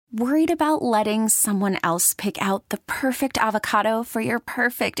Worried about letting someone else pick out the perfect avocado for your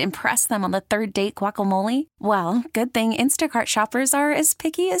perfect impress them on the third date guacamole? Well, good thing Instacart shoppers are as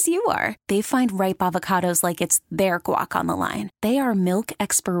picky as you are. They find ripe avocados like it's their guac on the line. They are milk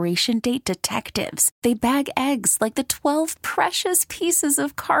expiration date detectives. They bag eggs like the 12 precious pieces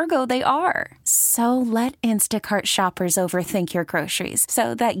of cargo they are. So let Instacart shoppers overthink your groceries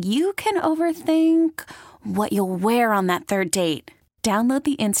so that you can overthink what you'll wear on that third date. Download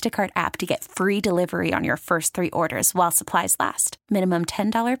the Instacart app to get free delivery on your first 3 orders while supplies last. Minimum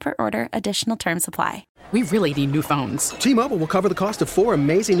 $10 per order. Additional terms apply. We really need new phones. T-Mobile will cover the cost of 4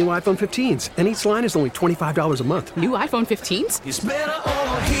 amazing new iPhone 15s, and each line is only $25 a month. New iPhone 15s? It's better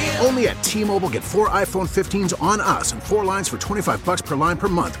over here. Only at T-Mobile, get 4 iPhone 15s on us and 4 lines for $25 per line per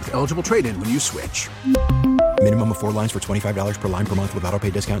month with eligible trade-in when you switch. Minimum of 4 lines for $25 per line per month with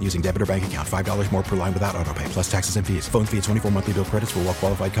autopay discount using debit or bank account. $5 more per line without autopay, plus taxes and fees. Phone fee at 24 monthly bill credits for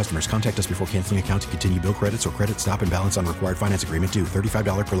well-qualified customers. Contact us before canceling account to continue bill credits or credit stop and balance on required finance agreement due.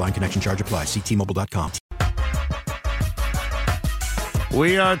 $35 per line connection charge applies. See T-Mobile.com.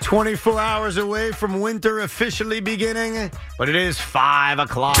 We are 24 hours away from winter officially beginning, but it is 5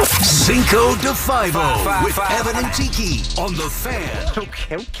 o'clock. Cinco de Five-O with Evan and Tiki on The Fan.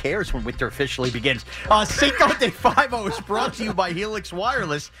 Who cares when winter officially begins? Cinco de Five-O is brought to you by Helix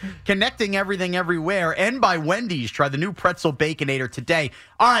Wireless, connecting everything everywhere, and by Wendy's. Try the new Pretzel Baconator today.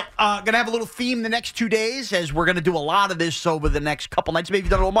 All right, going to have a little theme the next 2 days, as we're going to do a lot of this over the next couple nights, maybe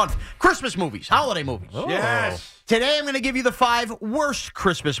done a month. Christmas movies, holiday movies. Oh. Yes. Today I'm going to give you the 5 worst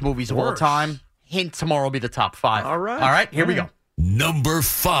Christmas movies of all time. Hint, tomorrow will be the top 5. All right. All right, here we go. Number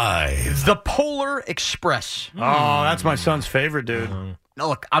 5. The Polar Express. Oh, that's my son's favorite, dude. No,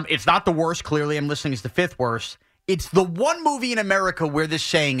 look, it's not the worst. Clearly, I'm listening. It's the 5th worst. It's the one movie in America where this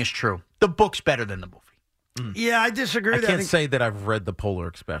saying is true. The book's better than the movie. Yeah, I disagree. I can't say that I've read the Polar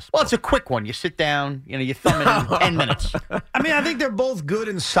Express. Well, it's a quick one. You sit down, you thumb it in 10 minutes. I mean, I think they're both good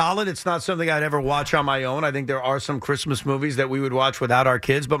and solid. It's not something I'd ever watch on my own. I think there are some Christmas movies that we would watch without our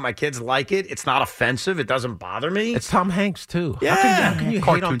kids, but my kids like it. It's not offensive. It doesn't bother me. It's Tom Hanks, too. Yeah. How can you hate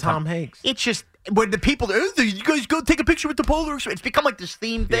Cartoon on Tom Hanks? It's just, when the people, you guys go take a picture with the Polar Express. It's become like this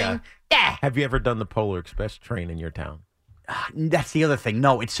theme thing. Yeah. Have you ever done the Polar Express train in your town? That's the other thing.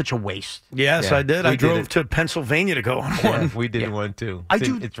 No, it's such a waste. Yes, Yeah, I did. I drove to Pennsylvania to go on one. We did one, too. I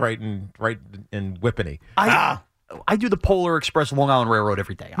do. It's right in Whippany. I do the Polar Express Long Island Railroad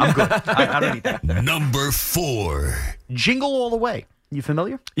every day. I'm good. I don't need that. Number 4. Jingle All the Way. You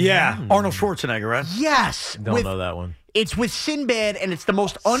familiar? Yeah, Arnold Schwarzenegger, right? Yes. Don't know that one. It's with Sinbad, and it's the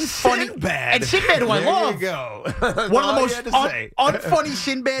most unfunny. Sinbad. And Sinbad, who I love. There you go. One of the most unfunny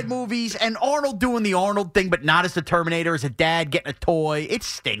Sinbad movies, and Arnold doing the Arnold thing, but not as the Terminator, as a dad getting a toy. It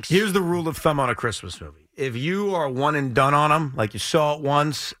stinks. Here's the rule of thumb on a Christmas movie. If you are one and done on them, like you saw it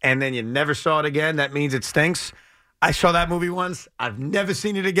once, and then you never saw it again, that means it stinks. I saw that movie once. I've never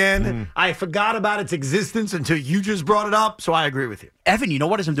seen it again. I forgot about its existence until you just brought it up, so I agree with you. Evan, you know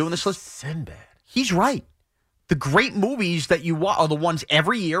what? As I'm doing this list, Sinbad. he's right. The great movies that you watch are the ones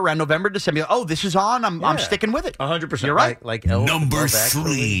every year around November, December. Oh, this is on. I'm sticking with it. 100%. You're right. Like Elf, Number Love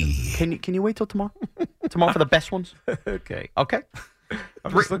Actually. 3. Can you wait till tomorrow? Tomorrow for the best ones? Okay. Okay.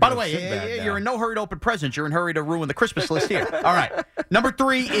 By the way, you're in no hurry to open presents. You're in hurry to ruin the Christmas list here. All right. Number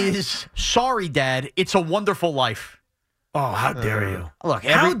 3 is Sorry, Dad. It's a Wonderful Life. Oh, how dare you? Look,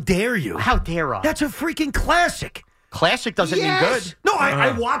 How dare you? How dare I? That's a freaking classic. Classic doesn't mean good. No,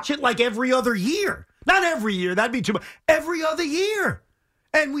 I watch it like every other year. Not every year. That'd be too much. Every other year.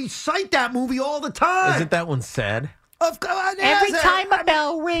 And we cite that movie all the time. Isn't that one sad? Of course. Every time a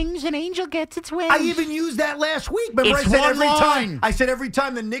bell rings, an angel gets its wings. I even used that last week. Remember, It's I said one every line. time. I said every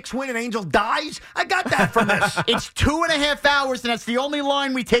time the Knicks win, an angel dies. I got that from this. It's 2.5 hours, and that's the only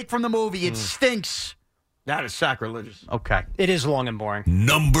line we take from the movie. It stinks. That is sacrilegious. Okay. It is long and boring.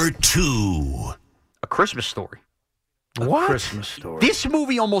 Number 2. A Christmas Story. What? Christmas Story. This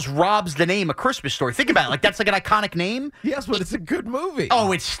movie almost robs the name A Christmas Story. Think about it. Like, that's like an iconic name. Yes, but it's a good movie.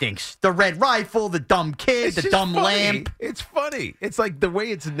 Oh, it stinks. The red rifle, the dumb kid, It's the just dumb funny. lamp. It's funny. It's like the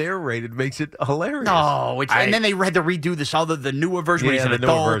way it's narrated makes it hilarious. No, and then they had to redo this the newer version where he's an the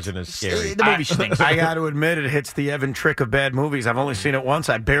adult. newer version is scary. The movie stinks. I got to admit, it hits the Evan trick of bad movies. I've only seen it once.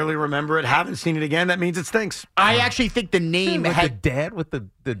 I barely remember it. Haven't seen it again. That means it stinks. I actually think the name With had the dad with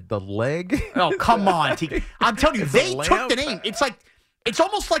the leg. Oh, come on. I'm telling you, It's they a took lamp. the name. It's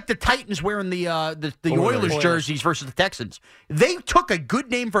almost like the Titans wearing the Oilers jerseys versus the Texans. They took a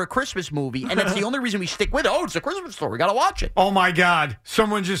good name for a Christmas movie, and that's the only reason we stick with it. Oh, it's a Christmas story. We got to watch it. Oh, my God.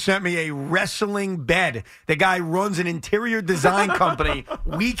 Someone just sent me a wrestling bed. The guy runs an interior design company.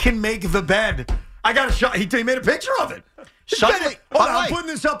 We can make the bed. I got a shot. He made a picture of it. Suddenly, I'm putting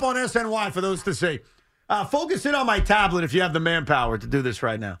this up on SNY for those to see. Focus in on my tablet if you have the manpower to do this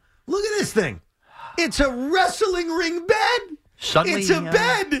right now. Look at this thing. It's a wrestling ring bed. Suddenly, it's a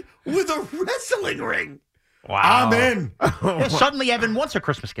bed with a wrestling ring. Wow. I'm in. Yeah, suddenly, Evan wants a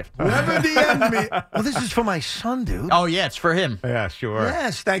Christmas gift. Whoever DM'd me. Well, this is for my son, dude. Oh, yeah, it's for him. Yeah, sure.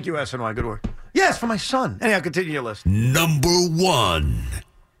 Yes, thank you, SNY. Good work. Yes, for my son. Anyhow, continue your list. Number 1.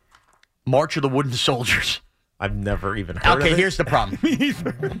 March of the Wooden Soldiers. I've never even heard of it. Okay, here's the problem.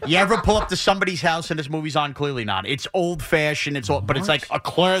 You ever pull up to somebody's house and this movie's on? Clearly not. It's old-fashioned, but it's like a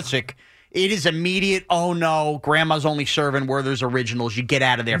classic. It is immediate, oh no, grandma's only serving Werther's Originals. You get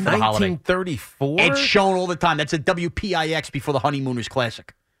out of there for the holiday. 1934? It's shown all the time. That's a WPIX before the Honeymooners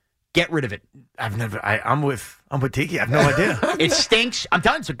Classic. Get rid of it. I'm with Tiki. I have no idea. It stinks. I'm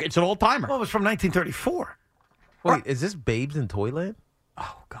telling you, it's an old-timer. Well, it was from 1934. Wait, is this Babes in Toyland?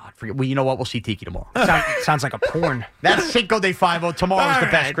 Oh, God. Forget. Well, you know what? We'll see Tiki tomorrow. Sounds like a porn. That's Cinco de Five-O. Tomorrow's the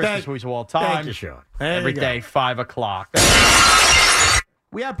All best right, Christmas movies of all time. Thank you, Sean. There Every you go. day, 5 o'clock.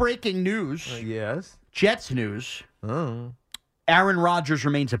 We have breaking news. Yes. Jets news. Oh. Aaron Rodgers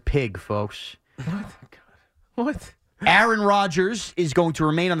remains a pig, folks. What? Aaron Rodgers is going to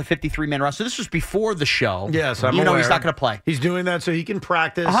remain on the 53-man roster. This was before the show. Yes, I'm even though aware. he's not going to play. He's doing that so he can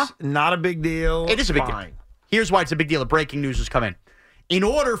practice. Not a big deal. It is a big Fine. deal. Here's why it's a big deal. The breaking news has come in. In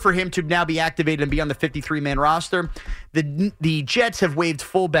order for him to now be activated and be on the 53-man roster, the Jets have waived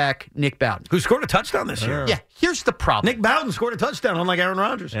fullback Nick Bowden. Who scored a touchdown this year. Yeah, here's the problem. Nick Bowden scored a touchdown, unlike Aaron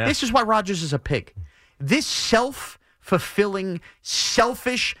Rodgers. Yeah. This is why Rodgers is a pig. This self-fulfilling,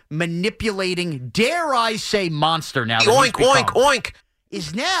 selfish, manipulating, dare I say monster now. Oink, oink, oink.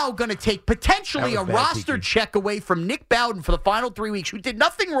 Is now going to take potentially a That was bad, roster Tiki. check away from Nick Bowden for the final 3 weeks, who did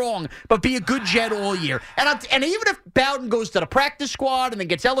nothing wrong but be a good Jet all year. And even if Bowden goes to the practice squad and then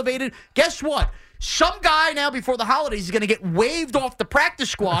gets elevated, guess what? Some guy now before the holidays is going to get waived off the practice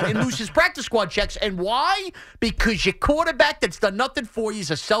squad and lose his practice squad checks. And why? Because your quarterback that's done nothing for you is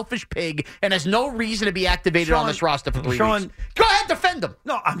a selfish pig and has no reason to be activated on this roster for 3 weeks. Go ahead, defend him.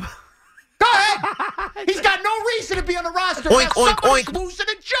 No, I'm... Go ahead. He's got no reason to be on the roster. Oink, Now oink, somebody's oink. losing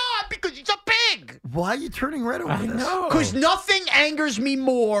a job because he's a pig. Why are you turning red over this? Because nothing angers me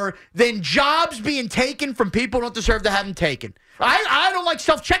more than jobs being taken from people who don't deserve to have them taken. I don't like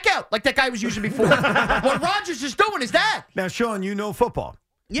self-checkout like that guy was using before. What Rodgers is doing is that. Now, Sean, you know football.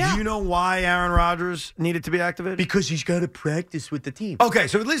 Yeah. Do you know why Aaron Rodgers needed to be activated? Because he's got to practice with the team. Okay,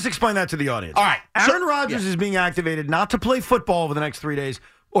 so at least explain that to the audience. All right. Aaron Rodgers is being activated not to play football over the next 3 days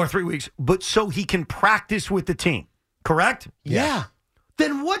or 3 weeks, but so he can practice with the team. Correct? Yeah.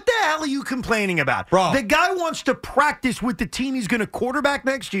 Then what the hell are you complaining about? Bro. The guy wants to practice with the team he's going to quarterback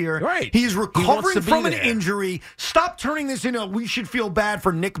next year. Right. He's wants recovering to be from an there. injury. Stop turning this into we should feel bad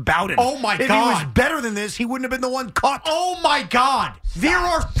for Nick Bowden. Oh, my If God. he was better than this, he wouldn't have been the one cut. Oh, my God. There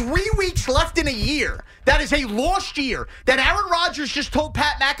are 3 weeks left in a year. That is a lost year that Aaron Rodgers just told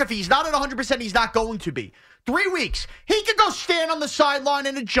Pat McAfee he's not at 100%. He's not going to be. 3 weeks. He could go stand on the sideline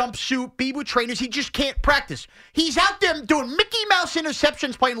in a jumpsuit, be with trainers. He just can't practice. He's out there doing Mickey Mouse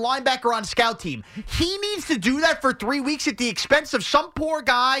interceptions, playing linebacker on scout team. He needs to do that for 3 weeks at the expense of some poor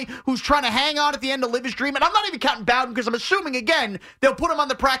guy who's trying to hang on at the end to live his dream. And I'm not even counting Bowden because I'm assuming, again, they'll put him on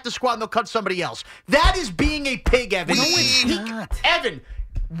the practice squad and they'll cut somebody else. That is being a pig, Evan. No, it's not. Evan,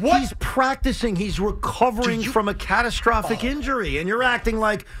 what? He's practicing. He's recovering from a catastrophic injury. And you're acting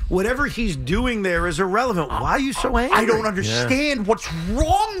like whatever he's doing there is irrelevant. Why are you so angry? I don't understand what's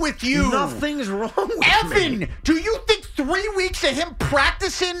wrong with you. Nothing's wrong with Evan, me. do you think 3 weeks of him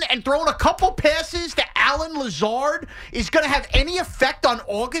practicing and throwing a couple passes to Alan Lazard is going to have any effect on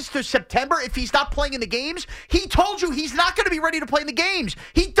August or September if he's not playing in the games? He told you he's not going to be ready to play in the games.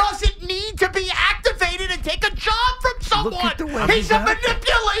 He doesn't need to be activated and take a job from someone. at the way He's he's a acting.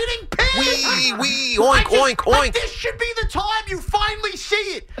 manipulating pig. Oink, oink, But oink. this should be the time you finally see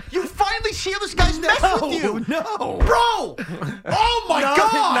it. You finally see how this guy's messed with you. No. Bro! Oh, my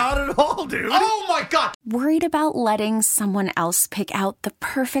God! Not at all, dude. Oh, my God! Worried about letting someone else pick out the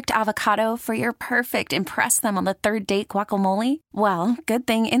perfect avocado for your perfect impress them on the third date guacamole? Well, good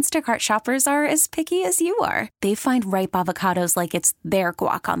thing Instacart shoppers are as picky as you are. They find ripe avocados like it's their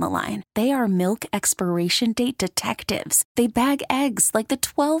guac on the line. They are milk expiration date detectives. They bag eggs like the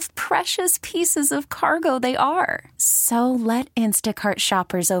 12 precious pieces of cargo they are. So let Instacart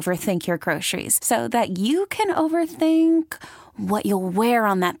shoppers overthink your groceries so that you can overthink what you'll wear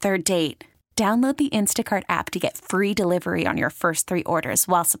on that third date. Download the Instacart app to get free delivery on your first 3 orders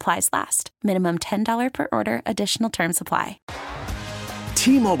while supplies last. Minimum $10 per order. Additional terms apply.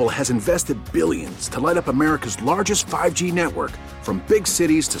 T-Mobile has invested billions to light up America's largest 5G network, from big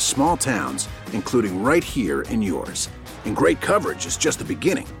cities to small towns, including right here in yours. And great coverage is just the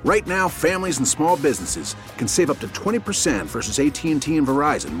beginning. Right now, families and small businesses can save up to 20% versus AT&T and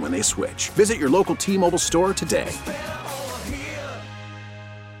Verizon when they switch. Visit your local T-Mobile store today.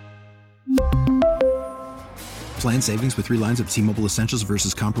 Plan savings with 3 lines of T-Mobile Essentials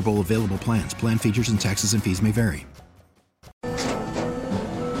versus comparable available plans. Plan features and taxes and fees may vary.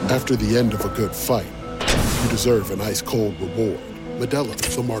 After the end of a good fight, you deserve an ice-cold reward. Modelo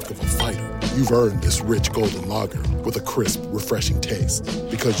is the mark of a fighter. You've earned this rich golden lager with a crisp, refreshing taste.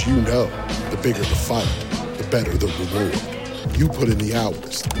 Because you know, the bigger the fight, the better the reward. You put in the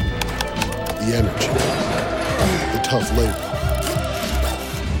hours, the energy, the tough labor.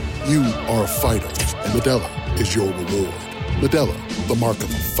 You are a fighter, and Modelo is your reward. Modelo, the mark of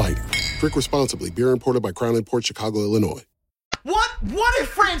a fighter. Drink responsibly. Beer imported by Crown Imports, Chicago, Illinois. What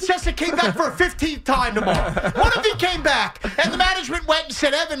if Francesa came back for a 15th time tomorrow? What if he came back and the management went and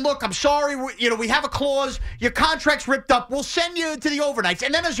said, Evan, look, I'm sorry, we have a clause, your contract's ripped up, we'll send you to the overnights.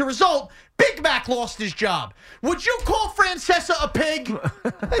 And then as a result, Big Mac lost his job. Would you call Francesa a pig?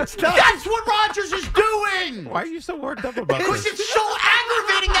 That's what Rodgers is doing. Why are you so worked up about Because this? it's so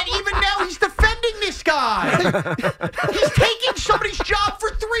aggravating that even now he's defending this guy. He's taking somebody's job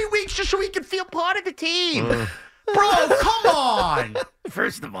for 3 weeks just so he can feel part of the team. Bro, come on.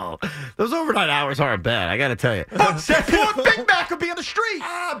 First of all, those overnight hours aren't bad, I got to tell you. But Big Mac could be on the street.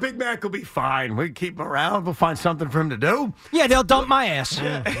 Big Mac will be fine. We can keep him around. We'll find something for him to do. Yeah, they'll dump my ass.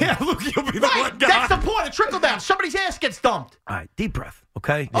 Yeah, look, you'll be the one guy. That's the point. A trickle down. Somebody's ass gets dumped. All right, deep breath,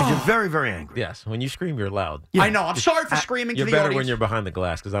 okay? You're very, very angry. Yes, when you scream, you're loud. Yeah. I know. I'm sorry for screaming You're to the better audience. when you're behind the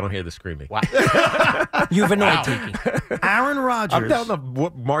glass because I don't hear the screaming. Wow. You've annoyed Tiki. Aaron Rodgers. I'm down the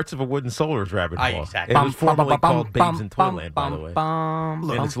march of a wooden soldier's rabbit hole. Exactly. It was formerly called Babes in Toyland, by the way.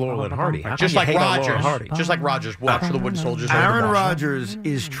 And it's Laurel and Hardy. How Just can you like hate on Laurel and Rodgers. Hardy? Just like Rodgers walks for the wooden soldiers. Aaron Rodgers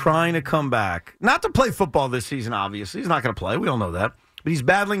is trying to come back. Not to play football this season, obviously. He's not going to play. We all know that. But he's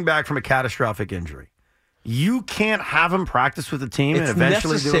battling back from a catastrophic injury. You can't have him practice with the team and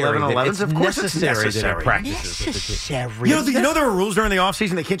eventually do 11-11s. Of course it's necessary. That it practices with the team. You know there are rules during the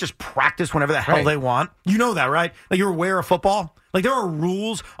offseason. They can't just practice whenever the hell they want. You know that, right? Like you're aware of football. Like there are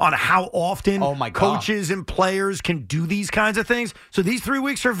rules on how often coaches and players can do these kinds of things. So these 3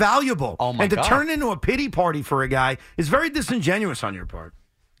 weeks are valuable. And to turn it into a pity party for a guy is very disingenuous on your part.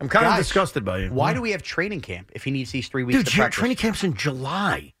 I'm kind of disgusted by you. Why do we have training camp if he needs these 3 weeks to practice? Training camp's in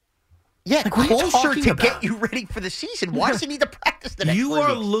July. Yeah, like, what are you closer talking to about? get you ready for the season. Why does he need to practice the next 3 You weeks?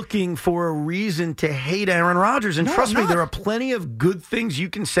 are looking for a reason to hate Aaron Rodgers. And trust me, there are plenty of good things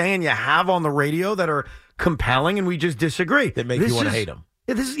you can say and you have on the radio that are compelling, and we just disagree. That make you want to hate him.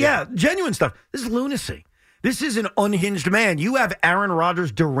 Yeah, genuine stuff. This is lunacy. This is an unhinged man. You have Aaron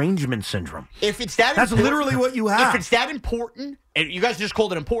Rodgers derangement syndrome. If it's that That's literally what you have. If it's that important, and you guys just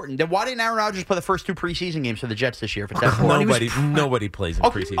called it important, then why didn't Aaron Rodgers play the first 2 preseason games for the Jets this year? If it's that important? Nobody plays in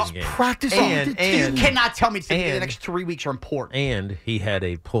preseason games. Practice you cannot tell me the next 3 weeks are important. And he had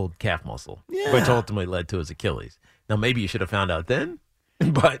a pulled calf muscle, which ultimately led to his Achilles. Now, maybe you should have found out then,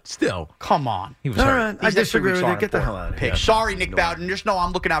 but still. Come on. He was All hurt. right, I disagree with you. Get the hell out of here. Sorry, Nick Bowden. Just know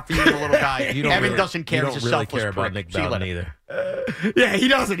I'm looking out for you, the little guy. Evan doesn't care. You He's don't a really selfless care about prick. Nick See you Bowden later. either. Yeah, he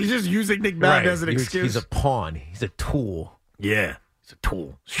doesn't. He's just using Nick Bowden as an excuse. He's a pawn. He's a tool. Yeah, he's a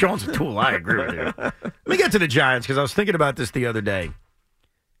tool. Sean's a tool. I agree with you. Let me get to the Giants because I was thinking about this the other day.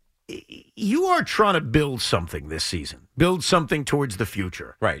 You are trying to build something this season, build something towards the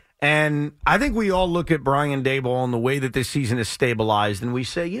future. Right. And I think we all look at Brian Daboll and the way that this season is stabilized, and we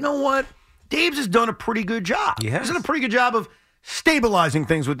say, you know what? Dave's has done a pretty good job. He's done a pretty good job of stabilizing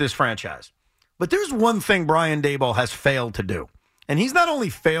things with this franchise. But there's one thing Brian Daboll has failed to do. And he's not only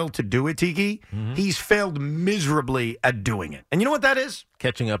failed to do it, Tiki, he's failed miserably at doing it. And you know what that is?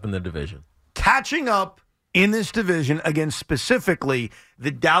 Catching up in the division. Catching up in this division against specifically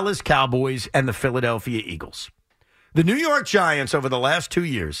the Dallas Cowboys and the Philadelphia Eagles. The New York Giants over the last 2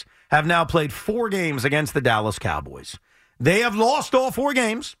 years have now played 4 games against the Dallas Cowboys. They have lost all 4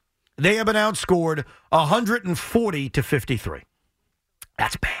 games. They have been outscored 140-53.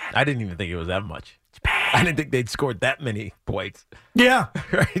 That's bad. I didn't even think it was that much. It's bad. I didn't think they'd scored that many points. Yeah.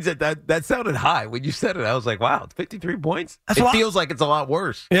 Right? That sounded high. When you said it, I was like, wow, 53 points? That's a lot. Feels like it's a lot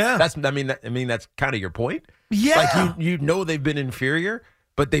worse. Yeah. That's kind of your point. Yeah. Like you know they've been inferior,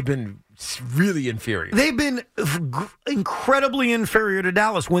 but they've been really inferior. They've been incredibly inferior to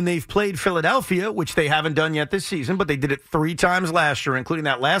Dallas when they've played Philadelphia, which they haven't done yet this season, but they did it 3 times last year, including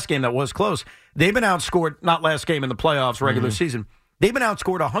that last game that was close. They've been outscored, not last game in the playoffs, regular season. They've been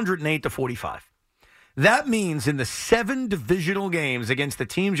outscored 108-45. That means in the 7 divisional games against the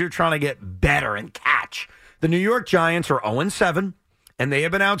teams you're trying to get better and catch, the New York Giants are 0-7, and they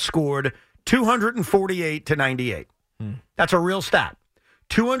have been outscored 248-98. That's a real stat.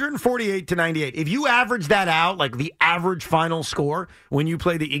 248-98. If you average that out, like the average final score when you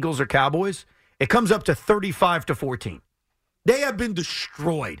play the Eagles or Cowboys, it comes up to 35-14. They have been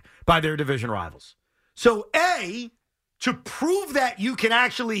destroyed by their division rivals. So, A, to prove that you can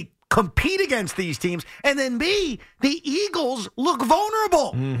actually compete against these teams, and then B, the Eagles look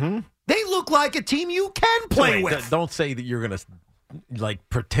vulnerable. Mm-hmm. They look like a team you can play with. Don't say that you're going to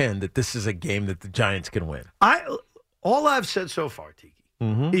pretend that this is a game that the Giants can win. All I've said so far, Tiki,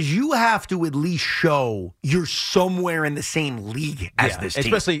 Mm-hmm. is you have to at least show you're somewhere in the same league as this team.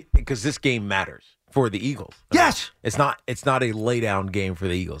 Especially because this game matters for the Eagles. Yes. It's not a lay-down game for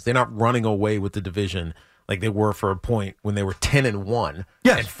the Eagles. They're not running away with the division like they were for a point when they were 10-1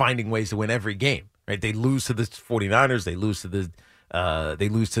 and finding ways to win every game. Right? They lose to the 49ers. They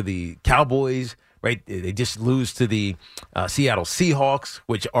lose to the Cowboys. Right? They just lose to the Seattle Seahawks,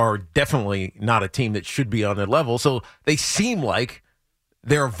 which are definitely not a team that should be on their level. So they seem like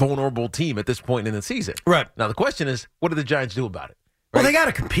they're a vulnerable team at this point in the season. Right. Now, the question is, what do the Giants do about it? Right? Well, they got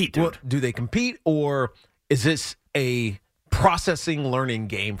to compete, dude. Well, do they compete, or is this a processing, learning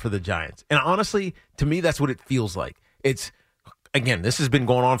game for the Giants? And honestly, to me, that's what it feels like. It's, again, this has been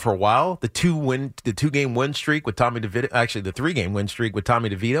going on for a while. The two-game win streak with Tommy DeVito, actually the 3-game win streak with Tommy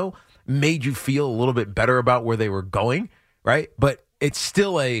DeVito made you feel a little bit better about where they were going, right? But it's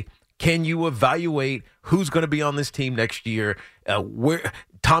still can you evaluate who's going to be on this team next year? Where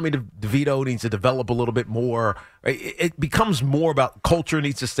Tommy DeVito needs to develop a little bit more. Right? It becomes more about culture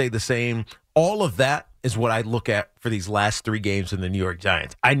needs to stay the same. All of that is what I look at for these last 3 games in the New York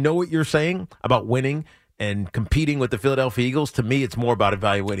Giants. I know what you're saying about winning and competing with the Philadelphia Eagles. To me, it's more about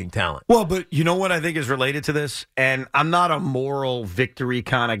evaluating talent. Well, but you know what I think is related to this? And I'm not a moral victory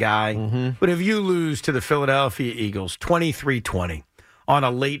kind of guy, but if you lose to the Philadelphia Eagles 23-20 on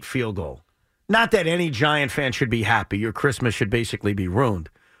a late field goal, not that any Giant fan should be happy. Your Christmas should basically be ruined.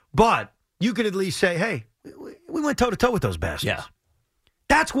 But you could at least say, hey, we went toe-to-toe with those bastards. Yeah.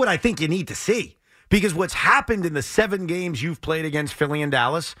 That's what I think you need to see. Because what's happened in the 7 games you've played against Philly and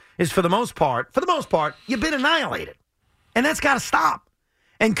Dallas is for the most part, you've been annihilated. And that's got to stop.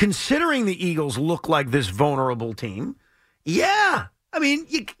 And considering the Eagles look like this vulnerable team, yeah, I mean,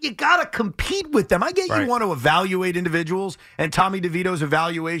 you got to compete with them. I get you want to evaluate individuals, and Tommy DeVito's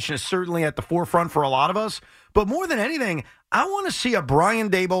evaluation is certainly at the forefront for a lot of us. But more than anything, I want to see a Brian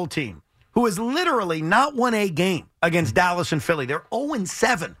Daboll team who has literally not won a game against Dallas and Philly. They're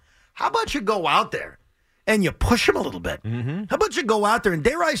 0-7. How about you go out there and you push them a little bit? Mm-hmm. How about you go out there and,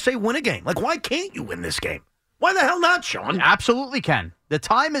 dare I say, win a game? Like, why can't you win this game? Why the hell not, Sean? You absolutely can. The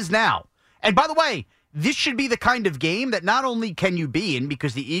time is now. And by the way, this should be the kind of game that not only can you be in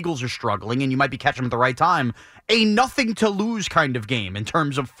because the Eagles are struggling and you might be catching them at the right time, a nothing-to-lose kind of game in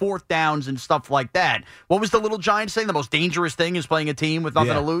terms of 4th downs and stuff like that. What was the little Giant saying? The most dangerous thing is playing a team with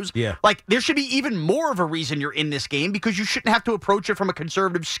nothing to lose? Yeah. Like, there should be even more of a reason you're in this game because you shouldn't have to approach it from a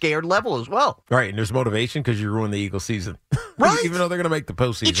conservative, scared level as well. Right, and there's motivation because you ruined the Eagles season. Right. Even though they're going to make the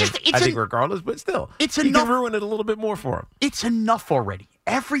postseason, I think regardless, but still. You can ruin it a little bit more for them. It's enough already.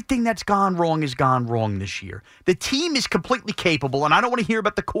 Everything that's gone wrong has gone wrong this year. The team is completely capable, and I don't want to hear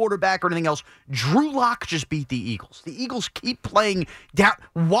about the quarterback or anything else. Drew Lock just beat the Eagles. The Eagles keep playing down.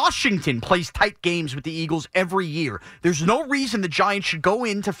 Washington plays tight games with the Eagles every year. There's no reason the Giants should go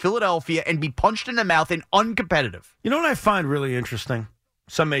into Philadelphia and be punched in the mouth and uncompetitive. You know what I find really interesting?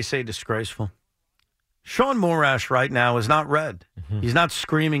 Some may say disgraceful. Sean Morash right now is not red. Mm-hmm. He's not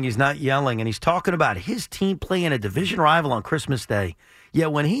screaming. He's not yelling. And he's talking about his team playing a division rival on Christmas Day.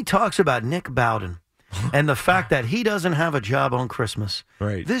 Yet when he talks about Nick Bowden and the fact that he doesn't have a job on Christmas,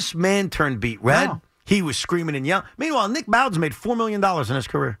 this man turned beat red. Wow. He was screaming and yelling. Meanwhile, Nick Bowden's made $4 million in his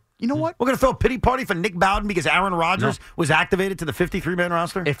career. You know what? We're going to throw a pity party for Nick Bowden because Aaron Rodgers was activated to the 53-man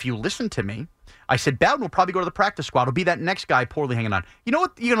roster? If you listen to me, I said Bowden will probably go to the practice squad. He'll be that next guy poorly hanging on. You know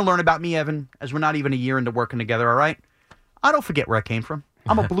what you're going to learn about me, Evan, as we're not even a year into working together, all right? I don't forget where I came from.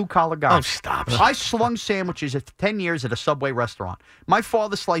 I'm a blue-collar guy. Oh, stop. I slung sandwiches for 10 years at a Subway restaurant. My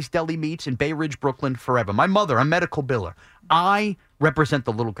father sliced deli meats in Bay Ridge, Brooklyn forever. My mother, a medical biller. I represent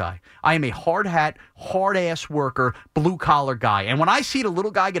the little guy. I am a hard hat, hard-ass worker, blue-collar guy. And when I see the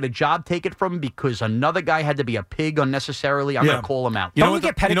little guy get a job taken from him because another guy had to be a pig unnecessarily, I'm going to call him out. You know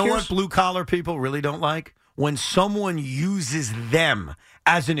what blue-collar people really don't like? When someone uses them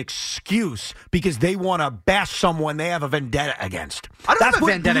as an excuse because they want to bash someone they have a vendetta against. I don't have a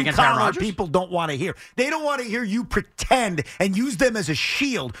vendetta against Aaron Rodgers. People don't want to hear. They don't want to hear you pretend and use them as a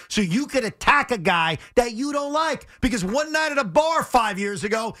shield so you could attack a guy that you don't like. Because one night at a bar 5 years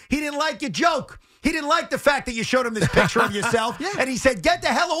ago, he didn't like your joke. He didn't like the fact that you showed him this picture of yourself, and he said, "Get the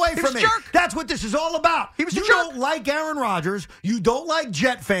hell away from me." Jerk. That's what this is all about. He was you a jerk. don't like Aaron Rodgers. You don't like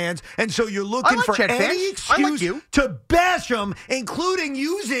Jet fans, and so you're looking like for Jet any fans. excuse to bash him, including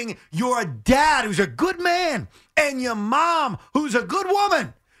using your dad, who's a good man, and your mom, who's a good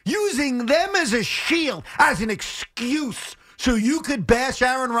woman, using them as a shield, as an excuse, so you could bash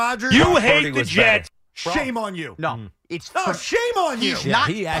Aaron Rodgers. You hate the Jets. Shame on you. No, it's shame on you. He's Yeah, not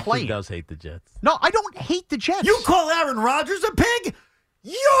he actually playing. does hate the Jets. No, I don't hate the Jets. You call Aaron Rodgers a pig?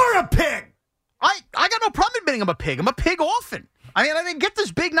 You're a pig. I got no problem admitting I'm a pig. I'm a pig often. I didn't get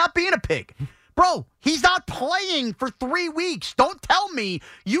this big not being a pig. Bro, he's not playing for 3 weeks. Don't tell me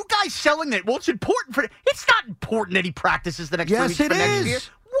you guys selling that. Well, it's important for. It's not important that he practices the next 3 weeks for next year.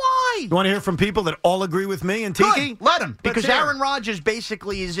 Why? You want to hear from people that all agree with me and Tiki? Good. Let him. Because hear Aaron Rodgers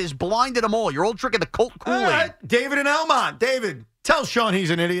basically is blinded them all. Your old trick of the Colt Kool-Aid. All right, David and Elmont. David, tell Sean he's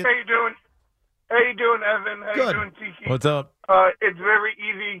an idiot. How you doing? How you doing, Evan? How you doing, Tiki? What's up? It's very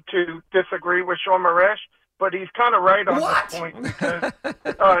easy to disagree with Sean Maresh, but he's kind of right on this point. Because,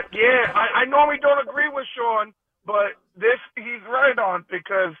 I normally don't agree with Sean, but he's right on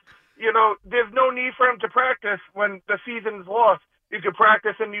because, there's no need for him to practice when the season's lost. You could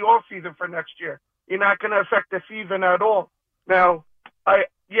practice in the off season for next year. You're not going to affect the season at all. Now, I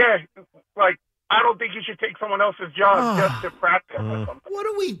don't think you should take someone else's job just to practice or something. What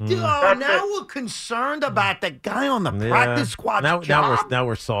do we do? Oh, now we're concerned about the guy on the practice squad job. Now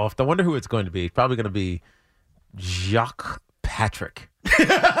we're soft. I wonder who it's going to be. It's probably going to be Jacques Patrick.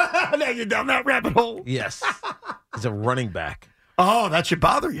 Now you're down that rabbit hole. Yes. He's a running back. Oh, that should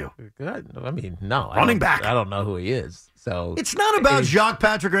bother you. Good. I mean, no. Running back. I don't know who he is. So it's not about Jacques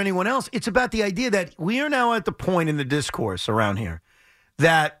Patrick or anyone else. It's about the idea that we are now at the point in the discourse around here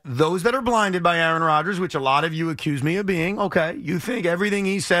that those that are blinded by Aaron Rodgers, which a lot of you accuse me of being, okay, you think everything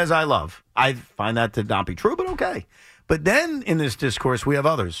he says I love. I find that to not be true, but okay. But then in this discourse, we have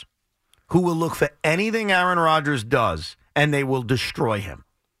others who will look for anything Aaron Rodgers does, and they will destroy him.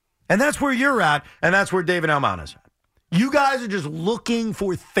 And that's where you're at, and that's where David Alman is at. You guys are just looking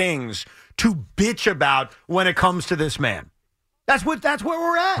for things to bitch about when it comes to this man. That's where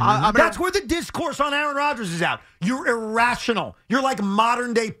we're at. That's where the discourse on Aaron Rodgers is at. You're irrational. You're like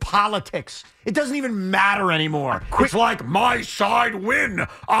modern day politics. It doesn't even matter anymore. It's like my side win.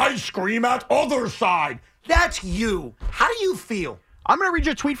 I scream at other side. That's you. How do you feel? I'm going to read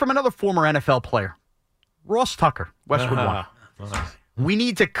you a tweet from another former NFL player, Ross Tucker, Westwood One. We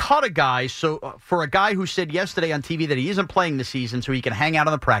need to cut a guy for a guy who said yesterday on TV that he isn't playing this season so he can hang out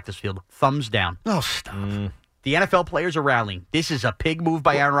on the practice field. Thumbs down. Oh, stop. The NFL players are rallying. This is a pig move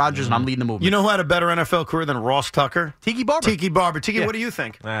by Aaron Rodgers, and I'm leading the movement. You know who had a better NFL career than Ross Tucker? Tiki Barber. Tiki, what do you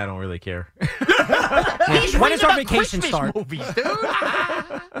think? I don't really care. When does our vacation Christmas start? Movies,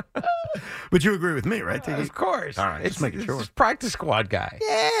 dude. But you agree with me, right, Tiki? Of course. All right, just making sure. It's practice squad guy.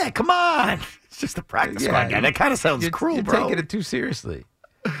 Yeah, come on. It's just a practice squad guy. That kind of sounds cruel, you're bro. taking it too seriously.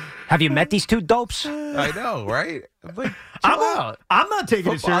 Have you met these two dopes? I know, right? I'm like, I'm not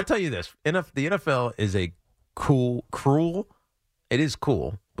taking it Football, I'll serious. tell you this. The NFL is a cruel. It is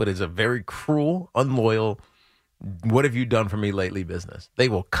cool, but it's a very cruel, unloyal, what have you done for me lately business. They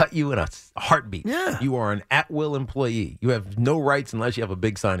will cut you in a heartbeat. Yeah. You are an at-will employee. You have no rights unless you have a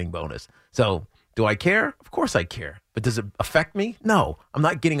big signing bonus. So do I care? Of course I care. But does it affect me? No. I'm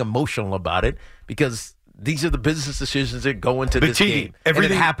not getting emotional about it because these are the business decisions that go into this game. And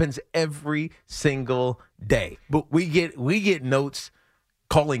it happens every single day. But we get notes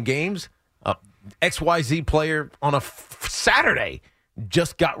calling games. XYZ player on a Saturday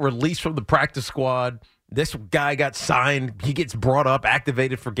just got released from the practice squad. This guy got signed. He gets brought up,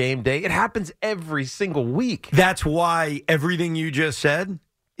 activated for game day. It happens every single week. That's why everything you just said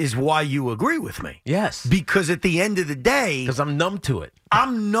is why you agree with me. Yes. Because at the end of the day... Because I'm numb to it.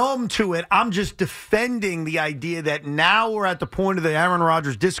 I'm numb to it. I'm just defending the idea that now we're at the point of the Aaron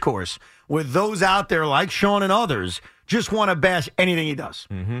Rodgers discourse where those out there like Sean and others just want to bash anything he does.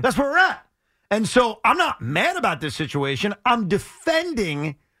 Mm-hmm. That's where we're at. And so I'm not mad about this situation. I'm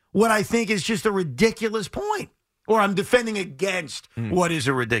defending what I think is just a ridiculous point. Or I'm defending against what is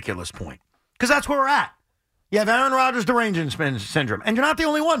a ridiculous point. Because that's where we're at. You have Aaron Rodgers derangement syndrome. And you're not the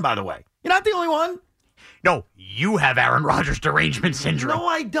only one, by the way. You're not the only one. No, you have Aaron Rodgers derangement syndrome. No,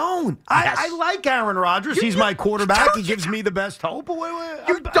 I don't. Yes. I like Aaron Rodgers. He's my quarterback. He gives me the best hope.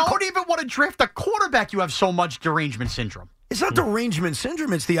 You don't even want to draft a quarterback. You have so much derangement syndrome. It's not derangement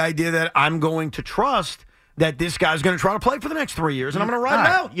syndrome. It's the idea that I'm going to trust that this guy's going to try to play for the next 3 years, and I'm going to ride it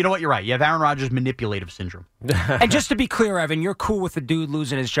out. You know what? You're right. You have Aaron Rodgers manipulative syndrome. And just to be clear, Evan, you're cool with the dude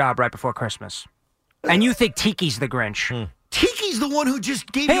losing his job right before Christmas. And you think Tiki's the Grinch. Tiki he's the one who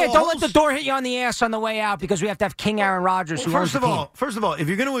just gave you Hey, a don't whole let the door hit you on the ass on the way out because we have to have King Aaron Rodgers. Well, first of all, if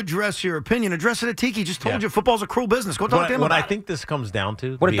you're going to address your opinion, address it at Tiki. Just told you football's a cruel business. Go talk to him what about I think this comes down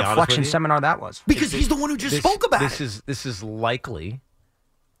to. What a be honest deflection with you, seminar that was. Because he's the one who just spoke about it. This is likely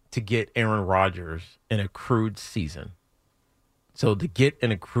to get Aaron Rodgers an accrued season. So to get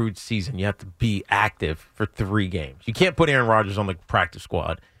an accrued season, you have to be active for 3 games. You can't put Aaron Rodgers on the practice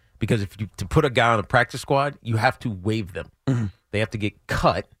squad because to put a guy on the practice squad, you have to waive them. Mm-hmm. They have to get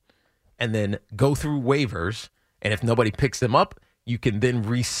cut and then go through waivers. And if nobody picks them up, you can then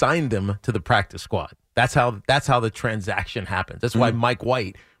re-sign them to the practice squad. That's how the transaction happens. That's why Mike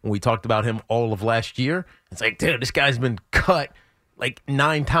White, when we talked about him all of last year, it's like, dude, this guy's been cut like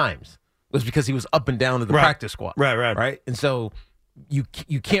 9 times. It was because he was up and down to the practice squad. Right. And so you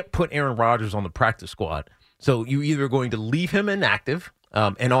can't put Aaron Rodgers on the practice squad. So you're either going to leave him inactive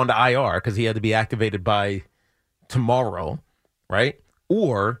and on the IR because he had to be activated by tomorrow, right?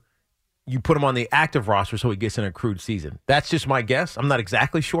 Or you put him on the active roster so he gets an accrued season. That's just my guess. I'm not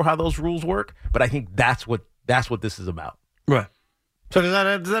exactly sure how those rules work, but I think that's what this is about. Right. So does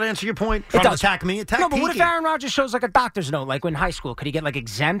that answer your point? It does. Attack me. Attack No, but Tiki. what if Aaron Rodgers shows like a doctor's note, like in high school? Could he get like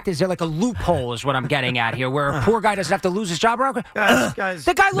exempt? Is there like a loophole is what I'm getting at here, where a poor guy doesn't have to lose his job? Guys,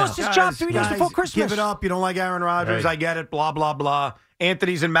 the guy lost his job 3 days before Christmas. Give it up. You don't like Aaron Rodgers. I get it. Blah, blah, blah.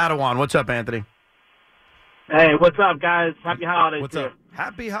 Anthony's in Matawan. What's up, Anthony? Hey, what's up, guys? Happy holidays. What's up?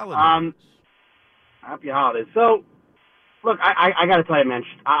 Happy holidays. Happy holidays. So, look, I got to tell you, man,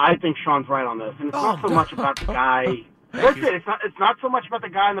 I think Sean's right on this. And it's not so much about the guy. Listen, it's not so much about the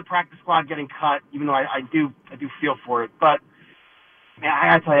guy in the practice squad getting cut, even though I do feel for it. But, man, I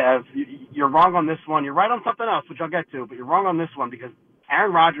got to tell you, you're wrong on this one. You're right on something else, which I'll get to, but you're wrong on this one because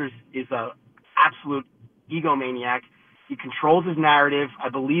Aaron Rodgers is a absolute egomaniac. He controls his narrative. I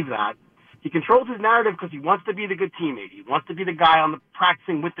believe that. He controls his narrative because he wants to be the good teammate. He wants to be the guy on the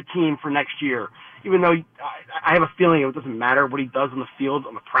practicing with the team for next year. Even though I have a feeling it doesn't matter what he does on the field,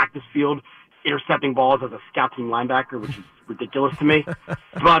 on the practice field, intercepting balls as a scout team linebacker, which is ridiculous to me.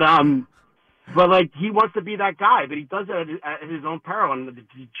 But like he wants to be that guy, but he does it at his own peril. And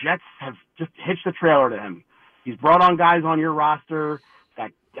the Jets have just hitched the trailer to him. He's brought on guys on your roster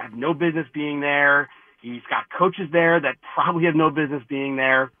that have no business being there. He's got coaches there that probably have no business being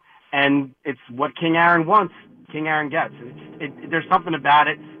there. And it's what King Aaron wants, King Aaron gets. There's something about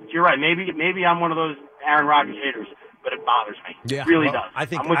it. You're right. Maybe I'm one of those Aaron Rodgers haters, but it bothers me. Yeah, it really well, does.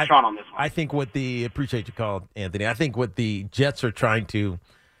 I'm with Sean on this one. I think appreciate your call, Anthony. I think what the Jets are trying to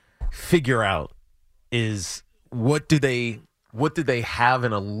figure out is what do they have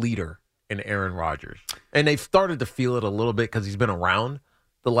in a leader in Aaron Rodgers? And they've started to feel it a little bit because he's been around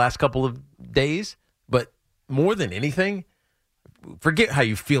the last couple of days. But more than anything, forget how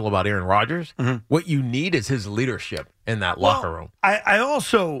you feel about Aaron Rodgers. Mm-hmm. What you need is his leadership in that locker room.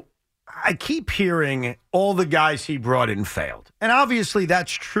 I keep hearing all the guys he brought in failed. And obviously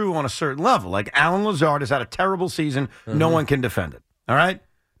that's true on a certain level. Like Alan Lazard has had a terrible season. Mm-hmm. No one can defend it. All right?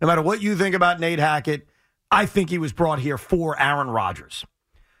 No matter what you think about Nate Hackett, I think he was brought here for Aaron Rodgers.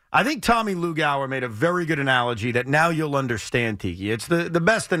 I think Tommy Lugauer made a very good analogy that now you'll understand, Tiki. It's the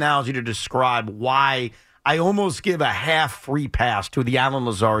best analogy to describe why I almost give a half free pass to the Alan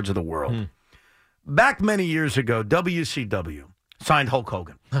Lazards of the world. Mm. Back many years ago, WCW signed Hulk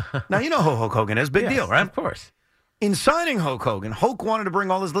Hogan. Now, you know who Hulk Hogan is. Big deal, right? Of course. In signing Hulk Hogan, Hulk wanted to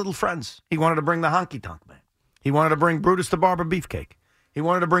bring all his little friends. He wanted to bring the Honky Tonk Man. He wanted to bring Brutus the Barber Beefcake. He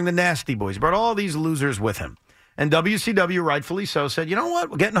wanted to bring the Nasty Boys. He brought all these losers with him. And WCW, rightfully so, said, you know what?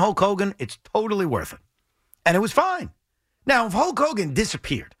 We're getting Hulk Hogan. It's totally worth it. And it was fine. Now, if Hulk Hogan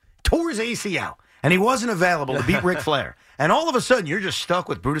disappeared, tore his ACL, and he wasn't available to beat Ric Flair, and all of a sudden you're just stuck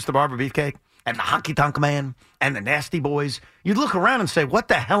with Brutus the Barber Beefcake and the Honky Tonk Man and the Nasty Boys, you'd look around and say, what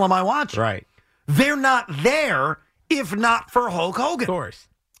the hell am I watching? Right. They're not there if not for Hulk Hogan. Of course.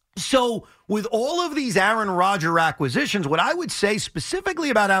 So with all of these Aaron Rodgers acquisitions, what I would say specifically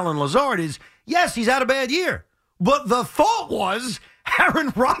about Alan Lazard is, yes, he's had a bad year. But the thought was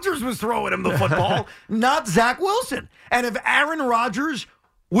Aaron Rodgers was throwing him the football, not Zach Wilson. And if Aaron Rodgers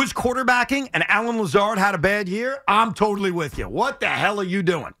was quarterbacking and Alan Lazard had a bad year, I'm totally with you. What the hell are you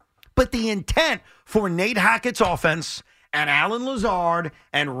doing? But the intent for Nate Hackett's offense and Alan Lazard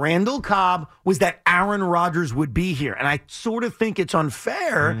and Randall Cobb was that Aaron Rodgers would be here. And I sort of think it's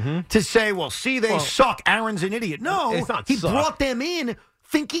unfair to say, well, see, they suck. Aaron's an idiot. No, it's not he suck. brought them in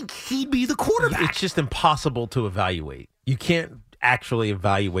thinking he'd be the quarterback. It's just impossible to evaluate. You can't actually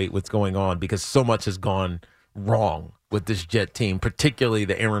evaluate what's going on because so much has gone wrong with this Jet team, particularly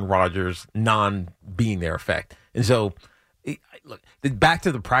the Aaron Rodgers non-being there effect. And so, look, back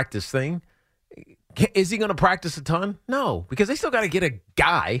to the practice thing, Is he going to practice a ton? No, because they still got to get a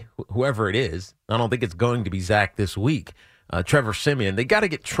guy, whoever it is. I don't think it's going to be Zach this week. Trevor Siemian. They got to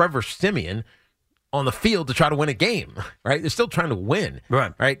get Trevor Siemian on the field to try to win a game, right? They're still trying to win,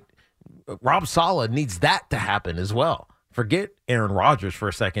 right? Rob Saleh needs that to happen as well. Forget Aaron Rodgers for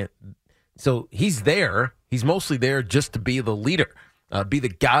a second. So he's there. He's mostly there just to be the leader, be the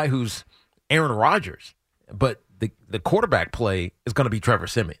guy who's Aaron Rodgers. But the quarterback play is going to be Trevor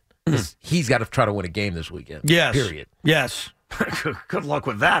Siemian. He's got to try to win a game this weekend. Yes. Period. Yes. Good luck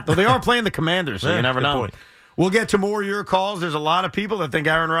with that. Though they are playing the Commanders, so you never know. Point. We'll get to more of your calls. There's a lot of people that think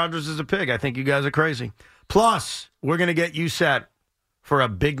Aaron Rodgers is a pig. I think you guys are crazy. Plus, we're going to get you set for a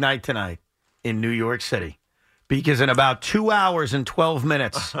big night tonight in New York City. Because in about 2 hours and 12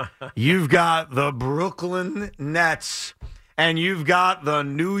 minutes, you've got the Brooklyn Nets and you've got the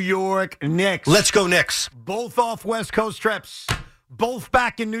New York Knicks. Let's go Knicks. Both off West Coast trips. Both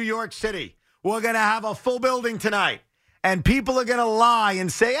back in New York City. We're going to have a full building tonight. And people are going to lie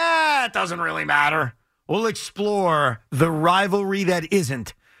and say, it doesn't really matter. We'll explore the rivalry that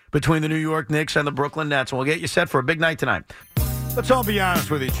isn't between the New York Knicks and the Brooklyn Nets. And we'll get you set for a big night tonight. Let's all be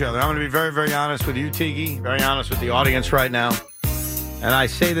honest with each other. I'm going to be very, very honest with you, Tiki. Very honest with the audience right now. And I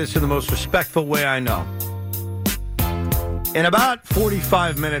say this in the most respectful way I know. In about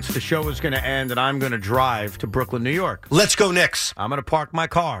 45 minutes, the show is going to end, and I'm going to drive to Brooklyn, New York. Let's go Knicks. I'm going to park my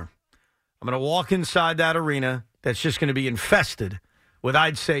car. I'm going to walk inside that arena that's just going to be infested with,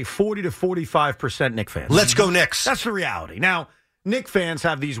 I'd say, 40 to 45% Knicks fans. Let's go Knicks. That's the reality. Now, Knicks fans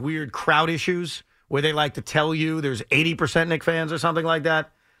have these weird crowd issues where they like to tell you there's 80% Knicks fans or something like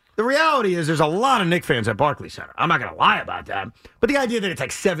that. The reality is there's a lot of Knicks fans at Barclays Center. I'm not going to lie about that. But the idea that it's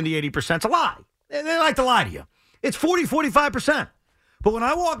like 70, 80% is a lie. They like to lie to you. It's 40, 45%. But when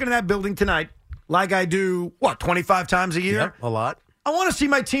I walk into that building tonight, like I do, 25 times a year? Yep, a lot. I want to see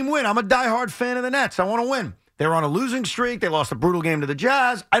my team win. I'm a diehard fan of the Nets. I want to win. They're on a losing streak. They lost a brutal game to the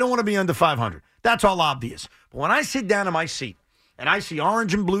Jazz. I don't want to be under 500. That's all obvious. But when I sit down in my seat and I see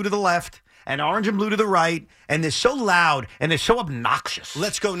orange and blue to the left and orange and blue to the right, and they're so loud and they're so obnoxious.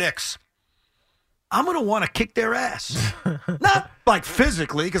 Let's go Knicks. I'm going to want to kick their ass. Not like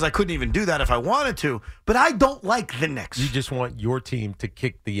physically, because I couldn't even do that if I wanted to, but I don't like the Knicks. You just want your team to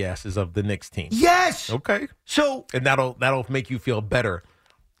kick the asses of the Knicks team. Yes. Okay. So, and that'll make you feel better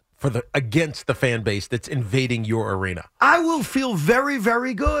against the fan base that's invading your arena. I will feel very,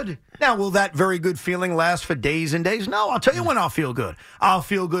 very good. Now, will that very good feeling last for days and days? No, I'll tell you when I'll feel good. I'll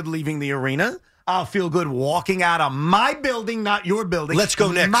feel good leaving the arena. I'll feel good walking out of my building, not your building. Let's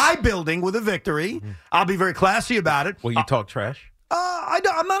go Knicks. My building with a victory. Mm-hmm. I'll be very classy about it. Will you talk trash?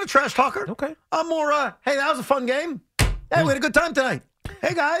 I'm not a trash talker. Okay. I'm more, hey, that was a fun game. Hey, we had a good time tonight.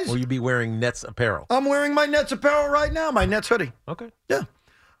 Hey, guys. Will you be wearing Nets apparel? I'm wearing my Nets apparel right now, my Nets hoodie. Okay. Yeah.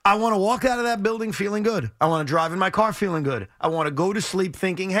 I want to walk out of that building feeling good. I want to drive in my car feeling good. I want to go to sleep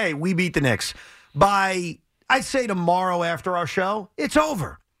thinking, hey, we beat the Knicks. By, I'd say tomorrow after our show, it's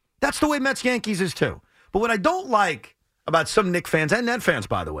over. That's the way Mets-Yankees is too. But what I don't like about some Knicks fans, and Net fans,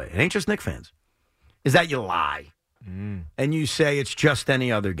 by the way, it ain't just Knicks fans, is that you lie. And you say it's just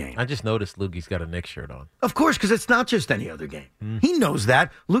any other game. I just noticed Loogie's got a Knicks shirt on. Of course, because it's not just any other game. He knows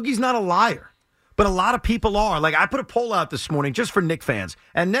that. Loogie's not a liar. But a lot of people are. Like, I put a poll out this morning just for Knicks fans.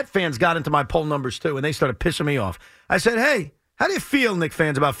 And Net fans got into my poll numbers, too, and they started pissing me off. I said, hey, how do you feel, Knicks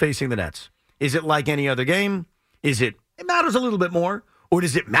fans, about facing the Nets? Is it like any other game? It matters a little bit more? Or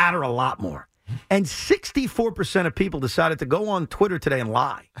does it matter a lot more? And 64% of people decided to go on Twitter today and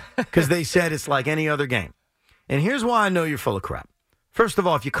lie because they said it's like any other game. And here's why I know you're full of crap. First of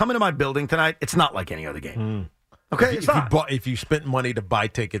all, if you come into my building tonight, it's not like any other game. Okay, if you spent money to buy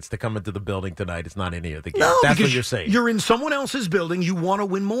tickets to come into the building tonight, it's not any other game. No, that's what you're saying. You're in someone else's building. You want to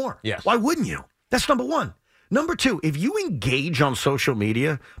win more. Yes. Why wouldn't you? That's number one. Number two, if you engage on social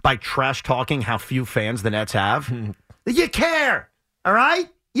media by trash talking how few fans the Nets have, you care. All right?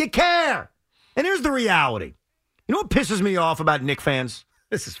 You care. And here's the reality. You know what pisses me off about Knicks fans?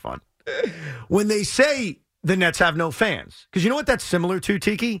 This is fun. When they say the Nets have no fans. Because you know what that's similar to,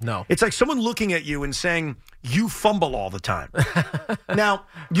 Tiki? No. It's like someone looking at you and saying, you fumble all the time. Now,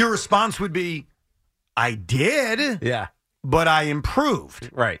 your response would be, I did. Yeah. But I improved.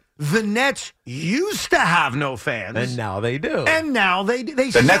 Right. The Nets used to have no fans. And now they do. And now they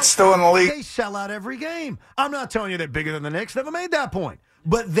The Nets still in the league? They sell out every game. I'm not telling you they're bigger than the Knicks. Never made that point.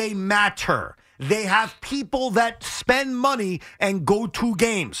 But they matter. They have people that spend money and go to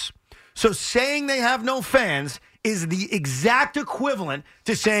games. So saying they have no fans is the exact equivalent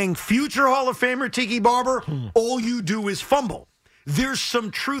to saying future Hall of Famer Tiki Barber, all you do is fumble. There's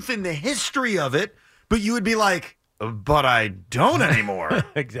some truth in the history of it, but you would be like, but I don't anymore.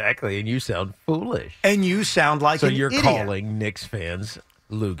 Exactly, and you sound foolish. And you sound like so an you're idiot. calling Knicks fans,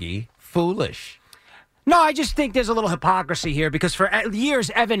 Loogie, foolish. No, I just think there's a little hypocrisy here because for years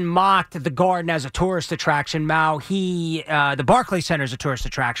Evan mocked the Garden as a tourist attraction. Now the Barclays Center is a tourist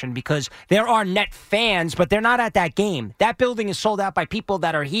attraction because there are net fans, but they're not at that game. That building is sold out by people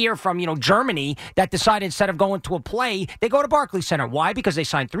that are here from Germany that decided instead of going to a play, they go to Barclays Center. Why? Because they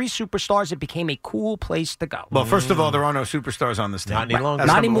signed 3 superstars. It became a cool place to go. Well, first of all, there are no superstars on this team. Not any longer.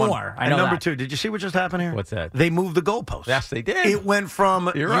 Not anymore. I know number that. 2, did you see what just happened here? What's that? They moved the goalposts. Yes, they did. It went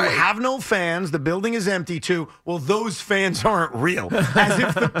from You're you right. have no fans, the building is empty, to, well, those fans aren't real. As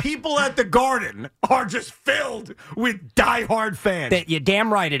if the people at the Garden are just filled with diehard fans. You're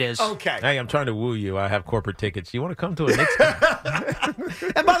damn right it is. Okay. Hey, I'm trying to woo you. I have corporate tickets. You want to come to a Knicks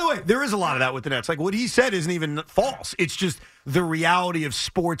game? And by the way, there is a lot of that with the Nets. Like what he said isn't even false. It's just the reality of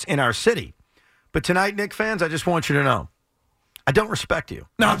sports in our city. But tonight, Knicks fans, I just want you to know, I don't respect you.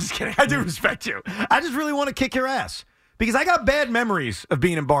 No, I'm just kidding. I do respect you. I just really want to kick your ass. Because I got bad memories of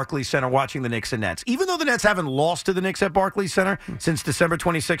being in Barclays Center watching the Knicks and Nets. Even though the Nets haven't lost to the Knicks at Barclays Center since December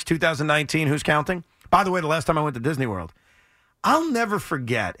 26, 2019. Who's counting? By the way, the last time I went to Disney World. I'll never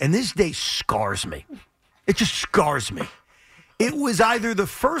forget, and this day scars me. It just scars me. It was either the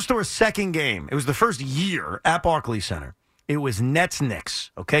first or second game. It was the first year at Barclays Center. It was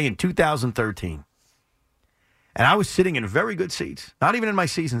Nets-Knicks, okay, in 2013. And I was sitting in very good seats. Not even in my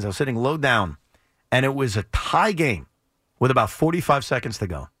seasons. I was sitting low down. And it was a tie game with about 45 seconds to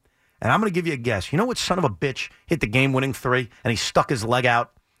go. And I'm going to give you a guess. You know what son of a bitch hit the game-winning 3 and he stuck his leg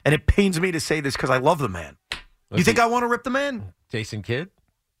out? And it pains me to say this because I love the man. You think I want to rip the man? Jason Kidd?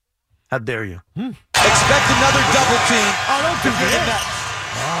 How dare you? Expect another double team. Oh, don't do that.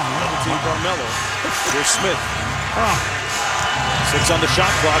 Double team Carmelo. Here's Smith. 6 on the shot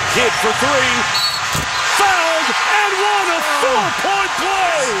clock. Kidd for 3. Fouled and won a 4-point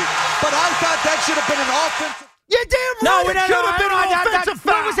play. But I thought that should have been an offensive. You're damn right. It should have been an offensive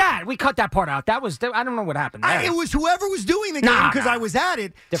foul. What was that? We cut that part out. That was, I don't know what happened there. It was whoever was doing the game because I was at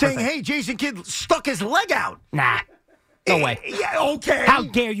it Different saying, thing. hey, Jason Kidd stuck his leg out. Nah. No way. Yeah, okay. How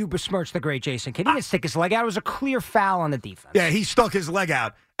dare you besmirch the great Jason Kidd? He didn't stick his leg out. It was a clear foul on the defense. Yeah, he stuck his leg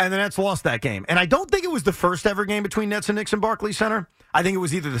out, and the Nets lost that game. And I don't think it was the first ever game between Nets and Knicks in Barclays Center. I think it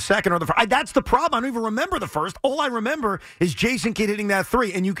was either the second or the first. That's the problem. I don't even remember the first. All I remember is Jason Kidd hitting that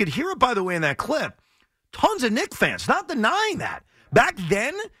 3. And you could hear it, by the way, in that clip. Tons of Knicks fans, not denying that. Back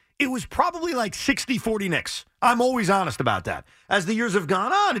then, it was probably like 60-40 Knicks. I'm always honest about that. As the years have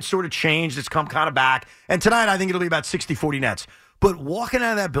gone on, it's sort of changed. It's come kind of back. And tonight, I think it'll be about 60-40 Nets. But walking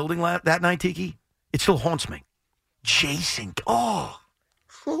out of that building that night, Tiki, it still haunts me. Jason,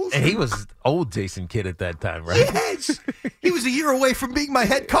 And he was old Jason Kidd at that time, right? Yes. He was a year away from being my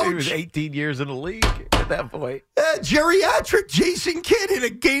head coach. He was 18 years in the league at that point. Geriatric Jason Kidd hit a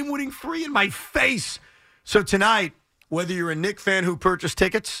game-winning 3 in my face. So tonight, whether you're a Knicks fan who purchased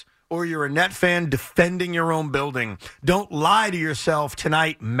tickets or you're a Net fan defending your own building, don't lie to yourself.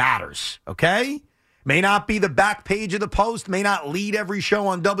 Tonight matters, okay? May not be the back page of the Post, may not lead every show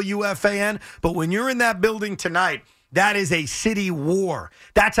on WFAN, but when you're in that building tonight, that is a city war.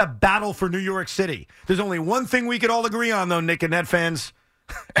 That's a battle for New York City. There's only one thing we could all agree on, though, Knicks and Net fans.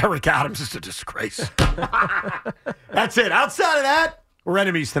 Eric Adams is a disgrace. That's it. Outside of that, we're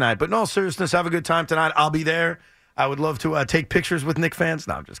enemies tonight. But in all seriousness, have a good time tonight. I'll be there. I would love to take pictures with Knicks fans.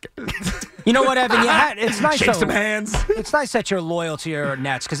 No, I'm just kidding. You know what, Evan? It's nice. Shake some hands. It's nice that you're loyal to your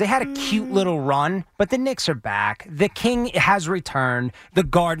Nets because they had a cute little run, but the Knicks are back. The King has returned, the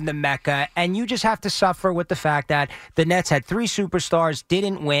Garden, the Mecca, and you just have to suffer with the fact that the Nets had 3 superstars,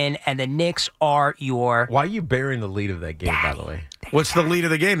 didn't win, and the Knicks are your... Why are you burying the lead of that game, by the way? What's the lead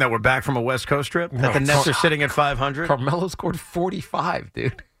of the game? That we're back from a West Coast trip? That the Nets are sitting at 500? Carmelo scored 45,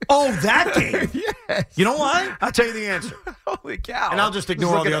 dude. Oh, that game? Yes. You know why? I'll tell you the answer. Holy cow. And I'll just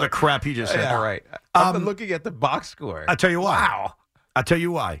ignore all the other crap he just said. Yeah, right. I'm looking at the box score. I'll tell you why. Wow. I'll tell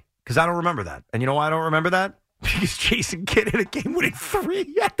you why. Because I don't remember that. And you know why I don't remember that? Because Jason Kidd hit a game-winning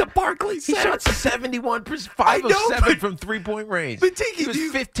 3 at the Barclays He Center. shot 71%, 5 of 7 from three-point range. But Tiki, he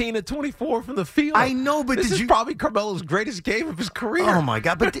was 15 of 24 from the field. I know, but this is probably Carmelo's greatest game of his career. Oh, my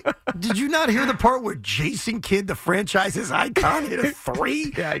God. But did you not hear the part where Jason Kidd, the franchise's icon, hit a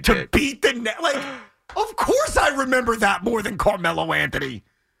 3 to beat the net? Like, of course I remember that more than Carmelo Anthony.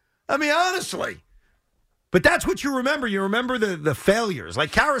 I mean, honestly. But that's what you remember. You remember the failures.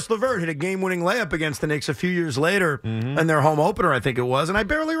 Like Karis LeVert hit a game-winning layup against the Knicks a few years later in their home opener, I think it was, and I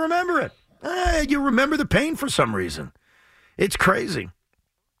barely remember it. You remember the pain for some reason. It's crazy.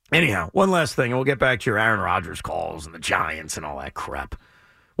 Anyhow, one last thing, and we'll get back to your Aaron Rodgers calls and the Giants and all that crap.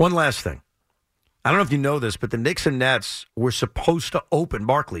 One last thing. I don't know if you know this, but the Knicks and Nets were supposed to open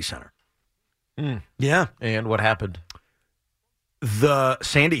Barclays Center. Yeah. And what happened? The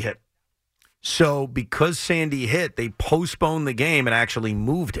Sandy hit. So because Sandy hit, they postponed the game and actually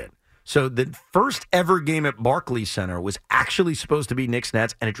moved it. So the first ever game at Barclays Center was actually supposed to be Knicks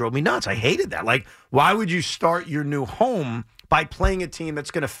Nets, and it drove me nuts. I hated that. Like, why would you start your new home by playing a team that's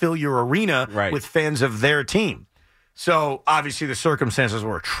going to fill your arena with fans of their team? So obviously the circumstances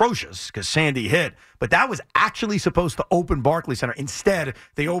were atrocious because Sandy hit, but that was actually supposed to open Barclays Center. Instead,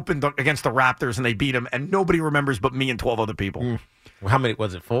 they opened against the Raptors and they beat them, and nobody remembers but me and 12 other people. Well, how many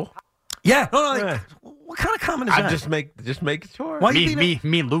was it? Full? Yeah. What kind of comment is that? Just making sure. Me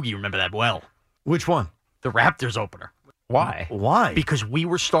and Loogie remember that well. Which one? The Raptors opener. Why? Why? Because we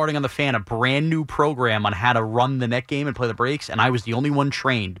were starting on the Fan a brand new program on how to run the net game and play the breaks, and I was the only one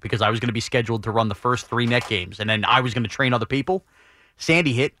trained because I was going to be scheduled to run the first 3 net games, and then I was going to train other people.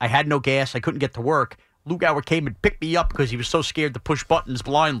 Sandy hit. I had no gas. I couldn't get to work. Lugauer came and picked me up because he was so scared to push buttons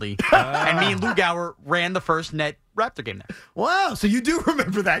blindly. And me and Lugauer ran the first net Raptor game there. Wow. So you do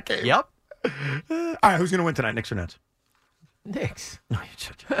remember that game? Yep. All right. Who's going to win tonight, Knicks or Nets? Knicks.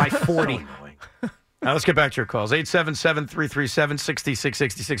 By 40. Now, let's get back to your calls.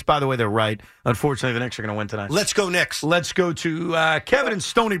 877-337-6666. By the way, they're right. Unfortunately, the Knicks are going to win tonight. Let's go Knicks. Let's go to Kevin in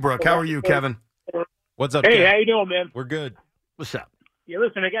Stony Brook. How are you, Kevin? What's up, Hey, Kev? how you doing, man? We're good. What's up? Yeah,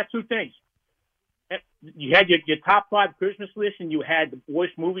 listen, I got 2 things. You had your top 5 Christmas list, and you had the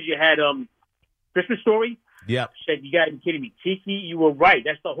worst movies. You had Christmas Story. Yep. Said, you gotta be kidding me. Tiki, you were right.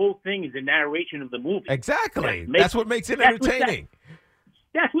 That's the whole thing, is the narration of the movie. Exactly. That's what makes it entertaining.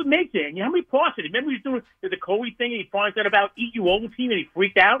 That's what makes it. And you know how many parts it? Remember he was doing the Corey thing, and he finds out about Eat You Ovaltine, and he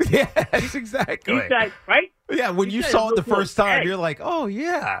freaked out? Yes, exactly. He said, right? Yeah, when you saw it the first time, you're like, oh,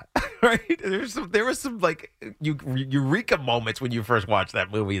 yeah. Right? There was some, like, eureka moments when you first watched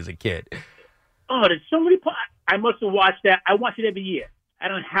that movie as a kid. Oh, there's so many parts. I must have watched that. I watch it every year. I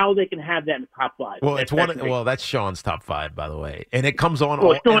don't know how they can have that in the top 5. Well, that's Sean's top 5, by the way, and it comes on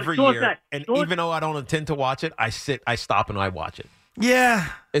every year. And even though I don't intend to watch it, I stop and I watch it. Yeah,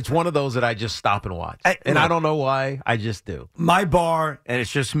 it's one of those that I just stop and watch, and I don't know why. I just do. My bar, and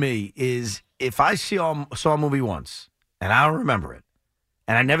it's just me, is if I saw a movie once and I don't remember it,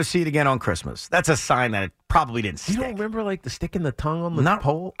 and I never see it again on Christmas, that's a sign that it probably didn't stick. You don't remember like the sticking the tongue on the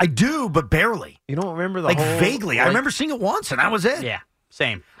pole? I do, but barely. You don't remember the like whole, vaguely. I remember seeing it once, and that was it. Yeah.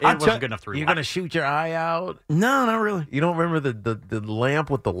 Same. It wasn't good enough to rewatch. You're gonna shoot your eye out? No, not really. You don't remember the lamp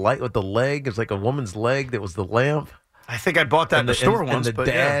with the light with the leg? It's like a woman's leg that was the lamp. I think I bought that in the store once. And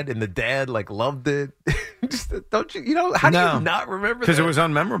the dad like loved it. Don't you? You know how do you not remember? Because it was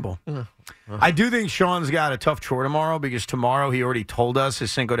unmemorable. I do think Sean's got a tough chore tomorrow because tomorrow he already told us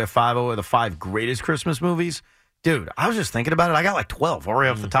his Cinco de Five are the 5 greatest Christmas movies. Dude, I was just thinking about it. I got like 12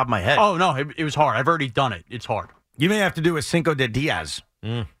 already off the top of my head. Oh no, it was hard. I've already done it. It's hard. You may have to do a Cinco de Diaz.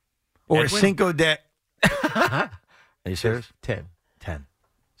 Or a Cinco de... Are you serious? 10.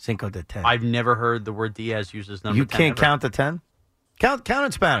 Cinco de 10. I've never heard the word Diaz used as number 10. You can't count to 10? Count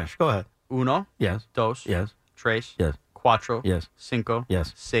in Spanish. Go ahead. Uno. Yes. Dos. Yes. Tres. Yes. Cuatro. Yes. Cinco.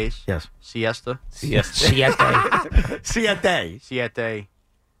 Yes. Seis. Yes. Siesta. Siete. Siete.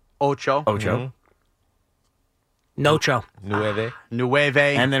 Ocho. Nocho.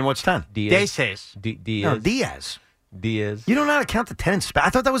 Nueve. And then what's 10? Diez. No, Diaz. Diaz. You don't know how to count to 10 in Spanish?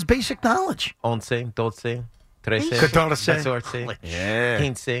 I thought that was basic knowledge. 11, 12, 13, 14, yeah.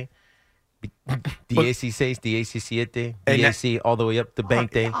 15, 16, 17, 18, all the way up to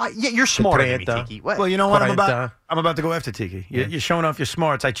 20. Yeah, you're smarter than me, Tiki. Well, you know what? I'm about to go after Tiki. You're showing off your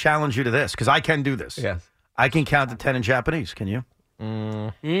smarts. I challenge you to this because I can do this. Yes. I can count to 10 in Japanese. Can you?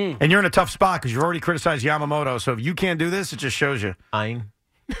 And you're in a tough spot because you've already criticized Yamamoto. So if you can't do this, it just shows you. Ein.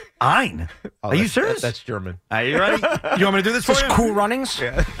 Are you serious? That's German. Are you ready? You want me to do this for you? Cool Runnings?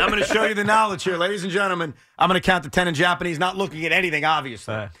 Yeah. I'm going to show you the knowledge here. Ladies and gentlemen, I'm going to count to 10 in Japanese, not looking at anything,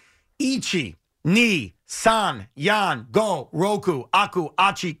 obviously. Ichi, ni, san, yan, go, roku, aku,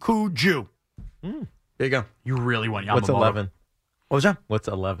 achi, kuju. There you go. You really want Yamamoto. What's 11? What was that? What's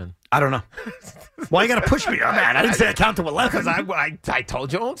 11? I don't know. Why you got to push me on that? I didn't say I count to 11. I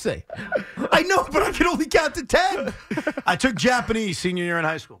told you I won't say. I know, but I can only count to 10. I took Japanese senior year in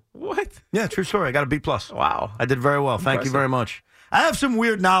high school. What? Yeah, true story. I got a B+. Wow. I did very well. Thank you very much. I have some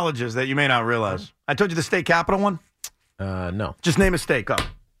weird knowledges that you may not realize. I told you the state capital one? No. Just name a state. Go.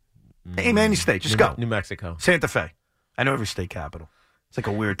 Name any state. Just go. New Mexico. Santa Fe. I know every state capital. It's like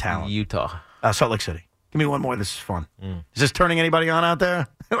a weird talent. Utah. Salt Lake City. Give me one more. This is fun. Is this turning anybody on out there?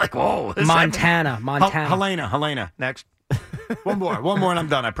 Like, whoa. Montana. Helena. Next. One more and I'm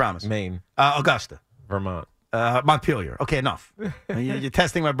done, I promise. Maine. Augusta. Vermont. Montpelier. Okay, enough. You're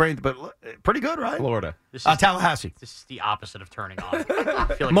testing my brain, but pretty good, right? Florida. Tallahassee. This is the opposite of turning on. I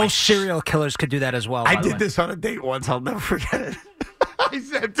feel like Most serial killers could do that as well. I by the did way. this on a date once. I'll never forget it. I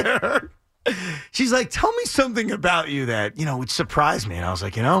said to her, she's like, tell me something about you that, would surprise me. And I was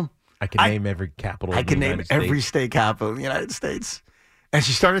like, I can name every capital. I can name every state capital in the United States. And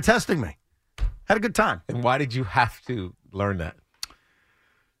she started testing me. Had a good time. And why did you have to learn that?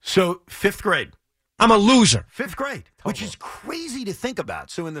 So, 5th grade. I'm a loser. 5th grade, which is crazy to think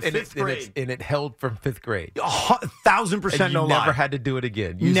about. So in the 5th grade. And it held from 5th grade. 1,000% no lie. You never had to do it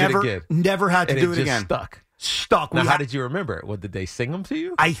again. Use it again. Never had to do it just again. Stuck. Now, how did you remember it? What, did they sing them to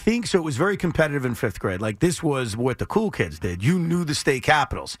you? I think so. It was very competitive in 5th grade. Like, this was what the cool kids did. You knew the state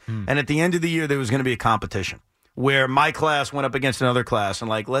capitals. And at the end of the year, there was going to be a competition where my class went up against another class. And,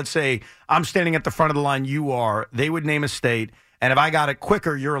 like, let's say I'm standing at the front of the line, you are. They would name a state. And if I got it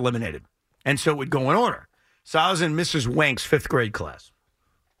quicker, you're eliminated. And so it would go in order. So I was in Mrs. Wank's 5th grade class.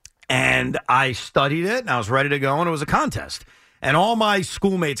 And I studied it, and I was ready to go, and it was a contest. And all my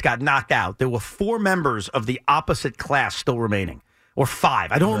schoolmates got knocked out. There were 4 members of the opposite class still remaining, or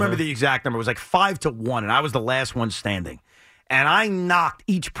 5. I don't remember the exact number. It was like 5-1, and I was the last one standing. And I knocked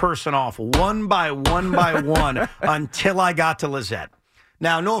each person off one by one by one until I got to Lizette.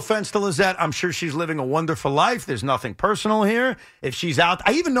 Now, no offense to Lizette. I'm sure she's living a wonderful life. There's nothing personal here. If she's out,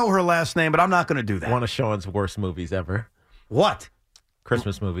 I even know her last name, but I'm not going to do that. One of Sean's worst movies ever. What?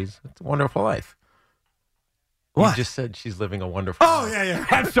 Christmas movies. It's a Wonderful Life. What? You just said she's living a wonderful life. Yeah.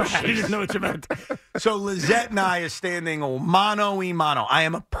 I'm sorry. I didn't know what you meant. So Lizette and I are standing mano a mano. I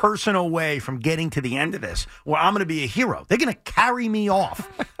am a person away from getting to the end of this where I'm going to be a hero. They're going to carry me off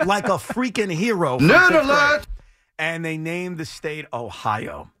like a freaking hero. Nerd alert! And they named the state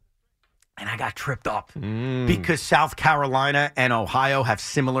Ohio. And I got tripped up because South Carolina and Ohio have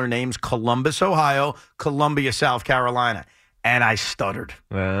similar names. Columbus, Ohio, Columbia, South Carolina. And I stuttered.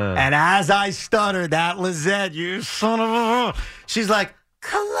 And as I stuttered, that Lizette, you son of a... She's like,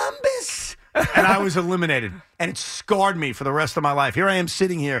 Columbus. And I was eliminated. And it scarred me for the rest of my life. Here I am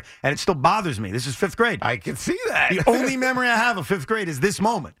sitting here, and it still bothers me. This is 5th grade. I can see that. The only memory I have of 5th grade is this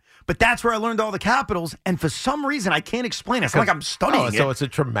moment. But that's where I learned all the capitals, and for some reason, I can't explain it. It's like I'm studying it. So it's a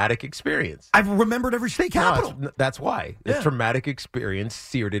traumatic experience. I've remembered every state capital. That's why. The traumatic experience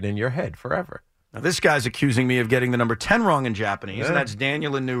seared it in your head forever. Now, this guy's accusing me of getting the number 10 wrong in Japanese, and that's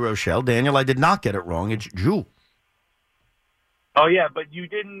Daniel in New Rochelle. Daniel, I did not get it wrong. It's Ju. Oh, yeah, but you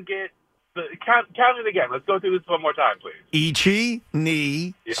didn't get count it again. Let's go through this one more time, please. Ichi,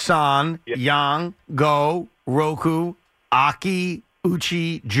 Ni, San, Yang, Go, Roku, Aki,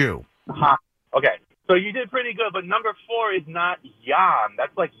 Uchi, Ju. Okay, so you did pretty good, but number 4 is not Jan.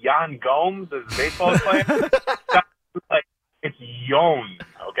 That's like Jan Gomes, the baseball player. It's Yon,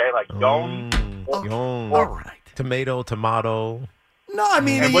 okay? Like Yon. Yon. All right. Tomato. No, I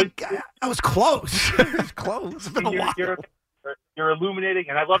mean, I was close. It was close. It's been a while. You're illuminating,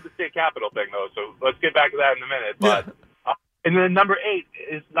 and I love the state capital thing, though, so let's get back to that in a minute. But and then number 8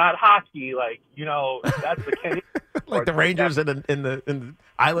 is not hockey, that's the Canadian. Like the Rangers and the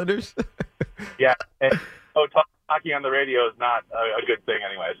Islanders? Yeah. And, hockey on the radio is not a good thing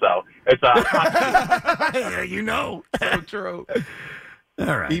anyway, so it's hockey. Yeah, you know. So true.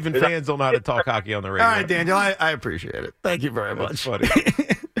 All right. Even fans don't know how to talk hockey on the radio. All right, Daniel, I appreciate it. Thank you very much. Funny.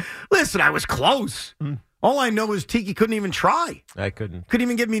 Listen, I was close. All I know is Tiki couldn't even try. I couldn't. Couldn't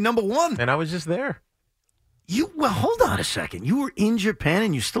even give me number 1. And I was just there. Well, hold on a second. You were in Japan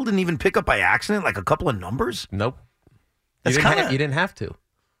and you still didn't even pick up by accident like a couple of numbers? Nope. That's you didn't have to.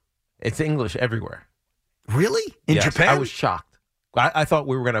 It's English everywhere. Really? In Japan? I was shocked. I thought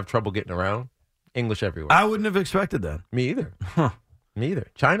we were going to have trouble getting around. English everywhere. I wouldn't have expected that. Me either. Me either.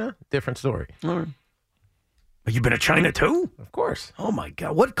 China, different story. All right. But you've been to China too? Of course. Oh, my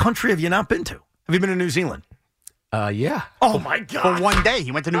God. What country have you not been to? Have you been to New Zealand? Yeah. Oh, my God. For one day.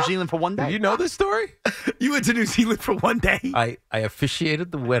 He went to New Zealand for one day. You know this story? You went to New Zealand for one day? I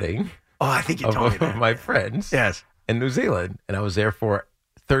officiated the wedding. Oh, I think you told me that. Of my friends. Yes. In New Zealand. And I was there for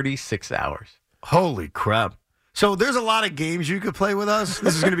 36 hours. Holy crap. So there's a lot of games you could play with us.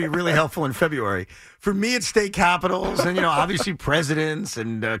 This is going to be really helpful in February. For me, it's state capitals and, obviously presidents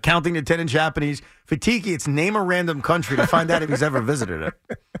and counting to 10 in Japanese. For Tiki, it's name a random country to find out if he's ever visited it.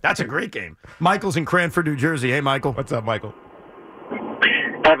 That's a great game. Michael's in Cranford, New Jersey. Hey, Michael. What's up, Michael?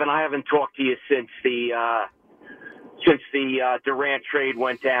 Evan, I haven't talked to you since the Durant trade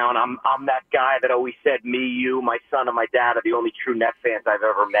went down. I'm that guy that always said me, you, my son, and my dad are the only true Net fans I've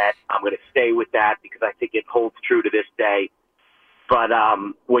ever met. I'm going to stay with that because I think it holds true to this day. But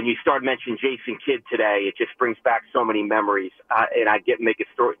when you start mentioning Jason Kidd today, it just brings back so many memories. And I give you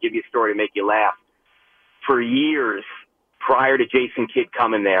a story to make you laugh. for years prior to Jason Kidd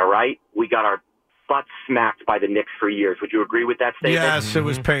coming there, right? We got our butts smacked by the Knicks for years. Would you agree with that statement? Yes, it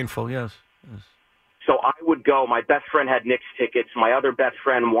was painful, yes. So I would go. My best friend had Knicks tickets. My other best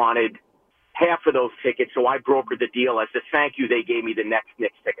friend wanted half of those tickets, so I brokered the deal. As a thank you, they gave me the next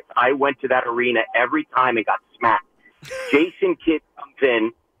Knicks tickets. I went to that arena every time and got smacked. Jason Kidd comes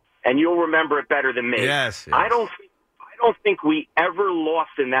in, and you'll remember it better than me. Yes. I don't think we ever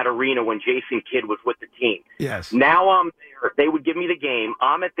lost in that arena when Jason Kidd was with the team. Yes. Now I'm there. They would give me the game.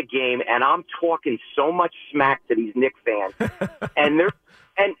 I'm at the game, and I'm talking so much smack to these Knicks fans.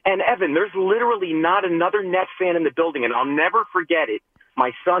 and Evan, there's literally not another Nets fan in the building, and I'll never forget it.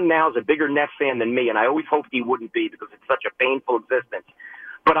 My son now is a bigger Nets fan than me, and I always hoped he wouldn't be because it's such a painful existence.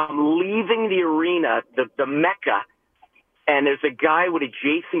 But I'm leaving the arena, the Mecca, and there's a guy with a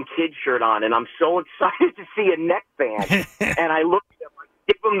Jason Kidd shirt on, and I'm so excited to see a Knicks fan. And I look at him, I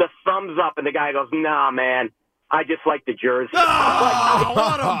give him the thumbs up, and the guy goes, "Nah, man, I just like the jersey." Oh,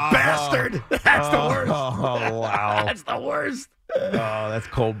 what a bastard. That's the worst. Oh, wow. That's the worst. Oh, that's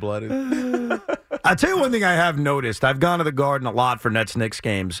cold-blooded. I'll tell you one thing I have noticed. I've gone to the Garden a lot for Nets-Knicks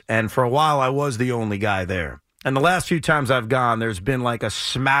games, and for a while I was the only guy there. And the last few times I've gone, there's been like a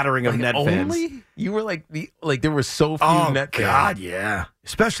smattering of Net fans. You were there were so few Net fans. God, yeah.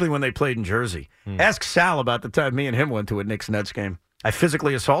 Especially when they played in Jersey. Ask Sal about the time me and him went to a Knicks-Nets game. I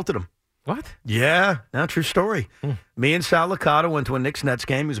physically assaulted him. What? Yeah, no, true story. Me and Sal Licata went to a Knicks-Nets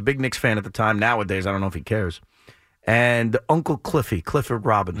game. He was a big Knicks fan at the time. Nowadays, I don't know if he cares. And Uncle Clifford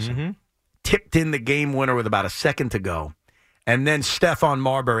Robinson, tipped in the game winner with about a second to go. And then Stephon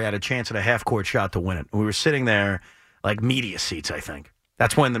Marbury had a chance at a half-court shot to win it. We were sitting there like media seats, I think.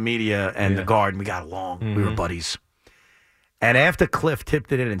 That's when the media and the Garden, we got along. We were buddies. And after Cliff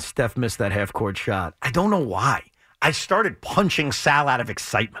tipped it in and Steph missed that half-court shot, I don't know why, I started punching Sal out of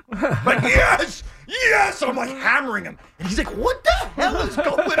excitement. Like, yes! Yes! I'm like hammering him. And he's like, what the hell is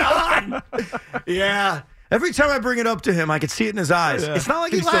going on? Yeah. Every time I bring it up to him, I could see it in his eyes. Yeah. It's not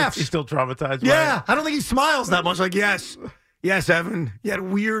like he laughs. He's still traumatized. Yeah, I don't think he smiles that much. Like, yes, Evan, you had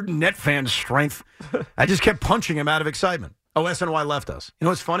weird Net fan strength. I just kept punching him out of excitement. Oh, SNY left us. You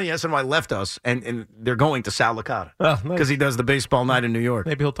know what's funny? SNY left us, and they're going to Sal Licata because he does the baseball night in New York.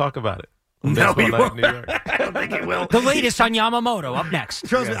 Maybe he'll talk about it. No, he won't. New York. I don't think he will. The latest on Yamamoto up next.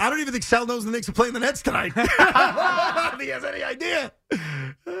 Trust me, I don't even think Sal knows the Knicks are playing the Nets tonight. I don't think he has any idea.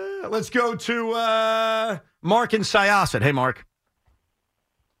 Let's go to Mark in Syosset. Hey, Mark.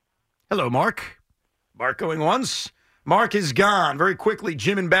 Hello, Mark. Mark going once. Mark is gone. Very quickly,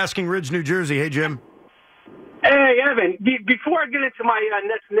 Jim in Basking Ridge, New Jersey. Hey, Jim. Hey, Evan, before I get into my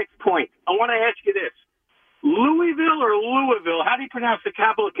Knicks point, I want to ask you this. Louisville or Louisville? How do you pronounce the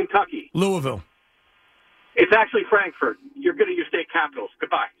capital of Kentucky? Louisville. It's actually Frankfurt. You're good at your state capitals.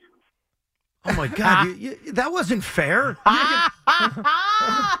 Goodbye. Oh, my God. That wasn't fair.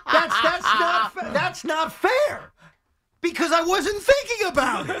 That's not fair. Because I wasn't thinking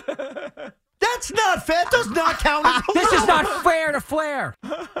about it. That's not fair. That does not count as a This is not fair to Flair.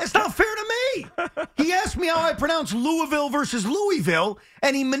 It's not fair to me. He asked me how I pronounce Louisville versus Louisville,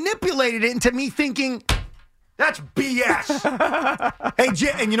 and he manipulated it into me thinking, that's BS. Hey,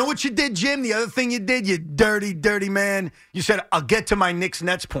 Jim, and you know what you did, Jim? The other thing you did, you dirty, dirty man, you said, I'll get to my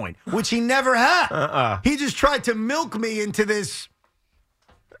Knicks-Nets point, which he never had. He just tried to milk me into this.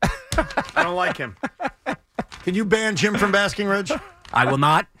 I don't like him. Can you ban Jim from Basking Ridge? I will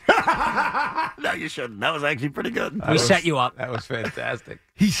not. No, you shouldn't. That was actually pretty good. We set you up. That was fantastic.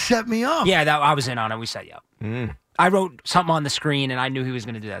 He set me up. Yeah, I was in on it. We set you up. I wrote something on the screen, and I knew he was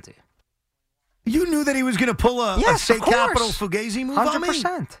going to do that to you. You knew that he was going to pull a state capital Fugazi move 100%.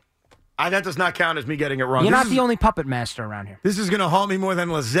 on me? That does not count as me getting it wrong. You're not the only puppet master around here. This is going to haunt me more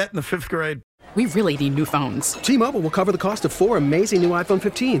than Lizette in the 5th grade. We really need new phones. T-Mobile will cover the cost of 4 amazing new iPhone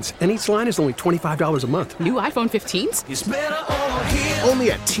 15s, and each line is only $25 a month. New iPhone 15s? It's better over here.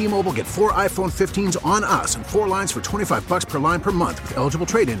 Only at T-Mobile, get 4 iPhone 15s on us and 4 lines for $25 per line per month with eligible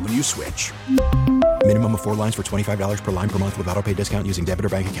trade-in when you switch. Minimum of 4 lines for $25 per line per month with autopay discount using debit or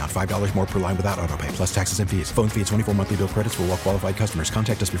bank account. $5 more per line without autopay, plus taxes and fees. Phone fee at 24 monthly bill credits for well-qualified customers.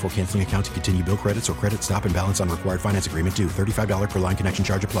 Contact us before canceling account to continue bill credits or credit stop and balance on required finance agreement due. $35 per line connection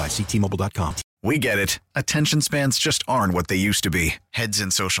charge applies. See T-Mobile.com. We get it. Attention spans just aren't what they used to be. Heads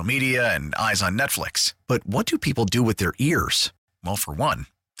in social media and eyes on Netflix. But what do people do with their ears? Well, for one,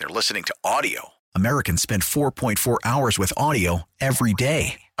 they're listening to audio. Americans spend 4.4 hours with audio every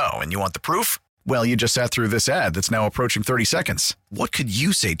day. Oh, and you want the proof? Well, you just sat through this ad that's now approaching 30 seconds. What could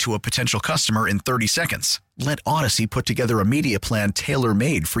you say to a potential customer in 30 seconds? Let Odyssey put together a media plan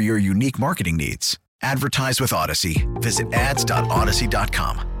tailor-made for your unique marketing needs. Advertise with Odyssey. Visit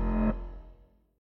ads.odyssey.com.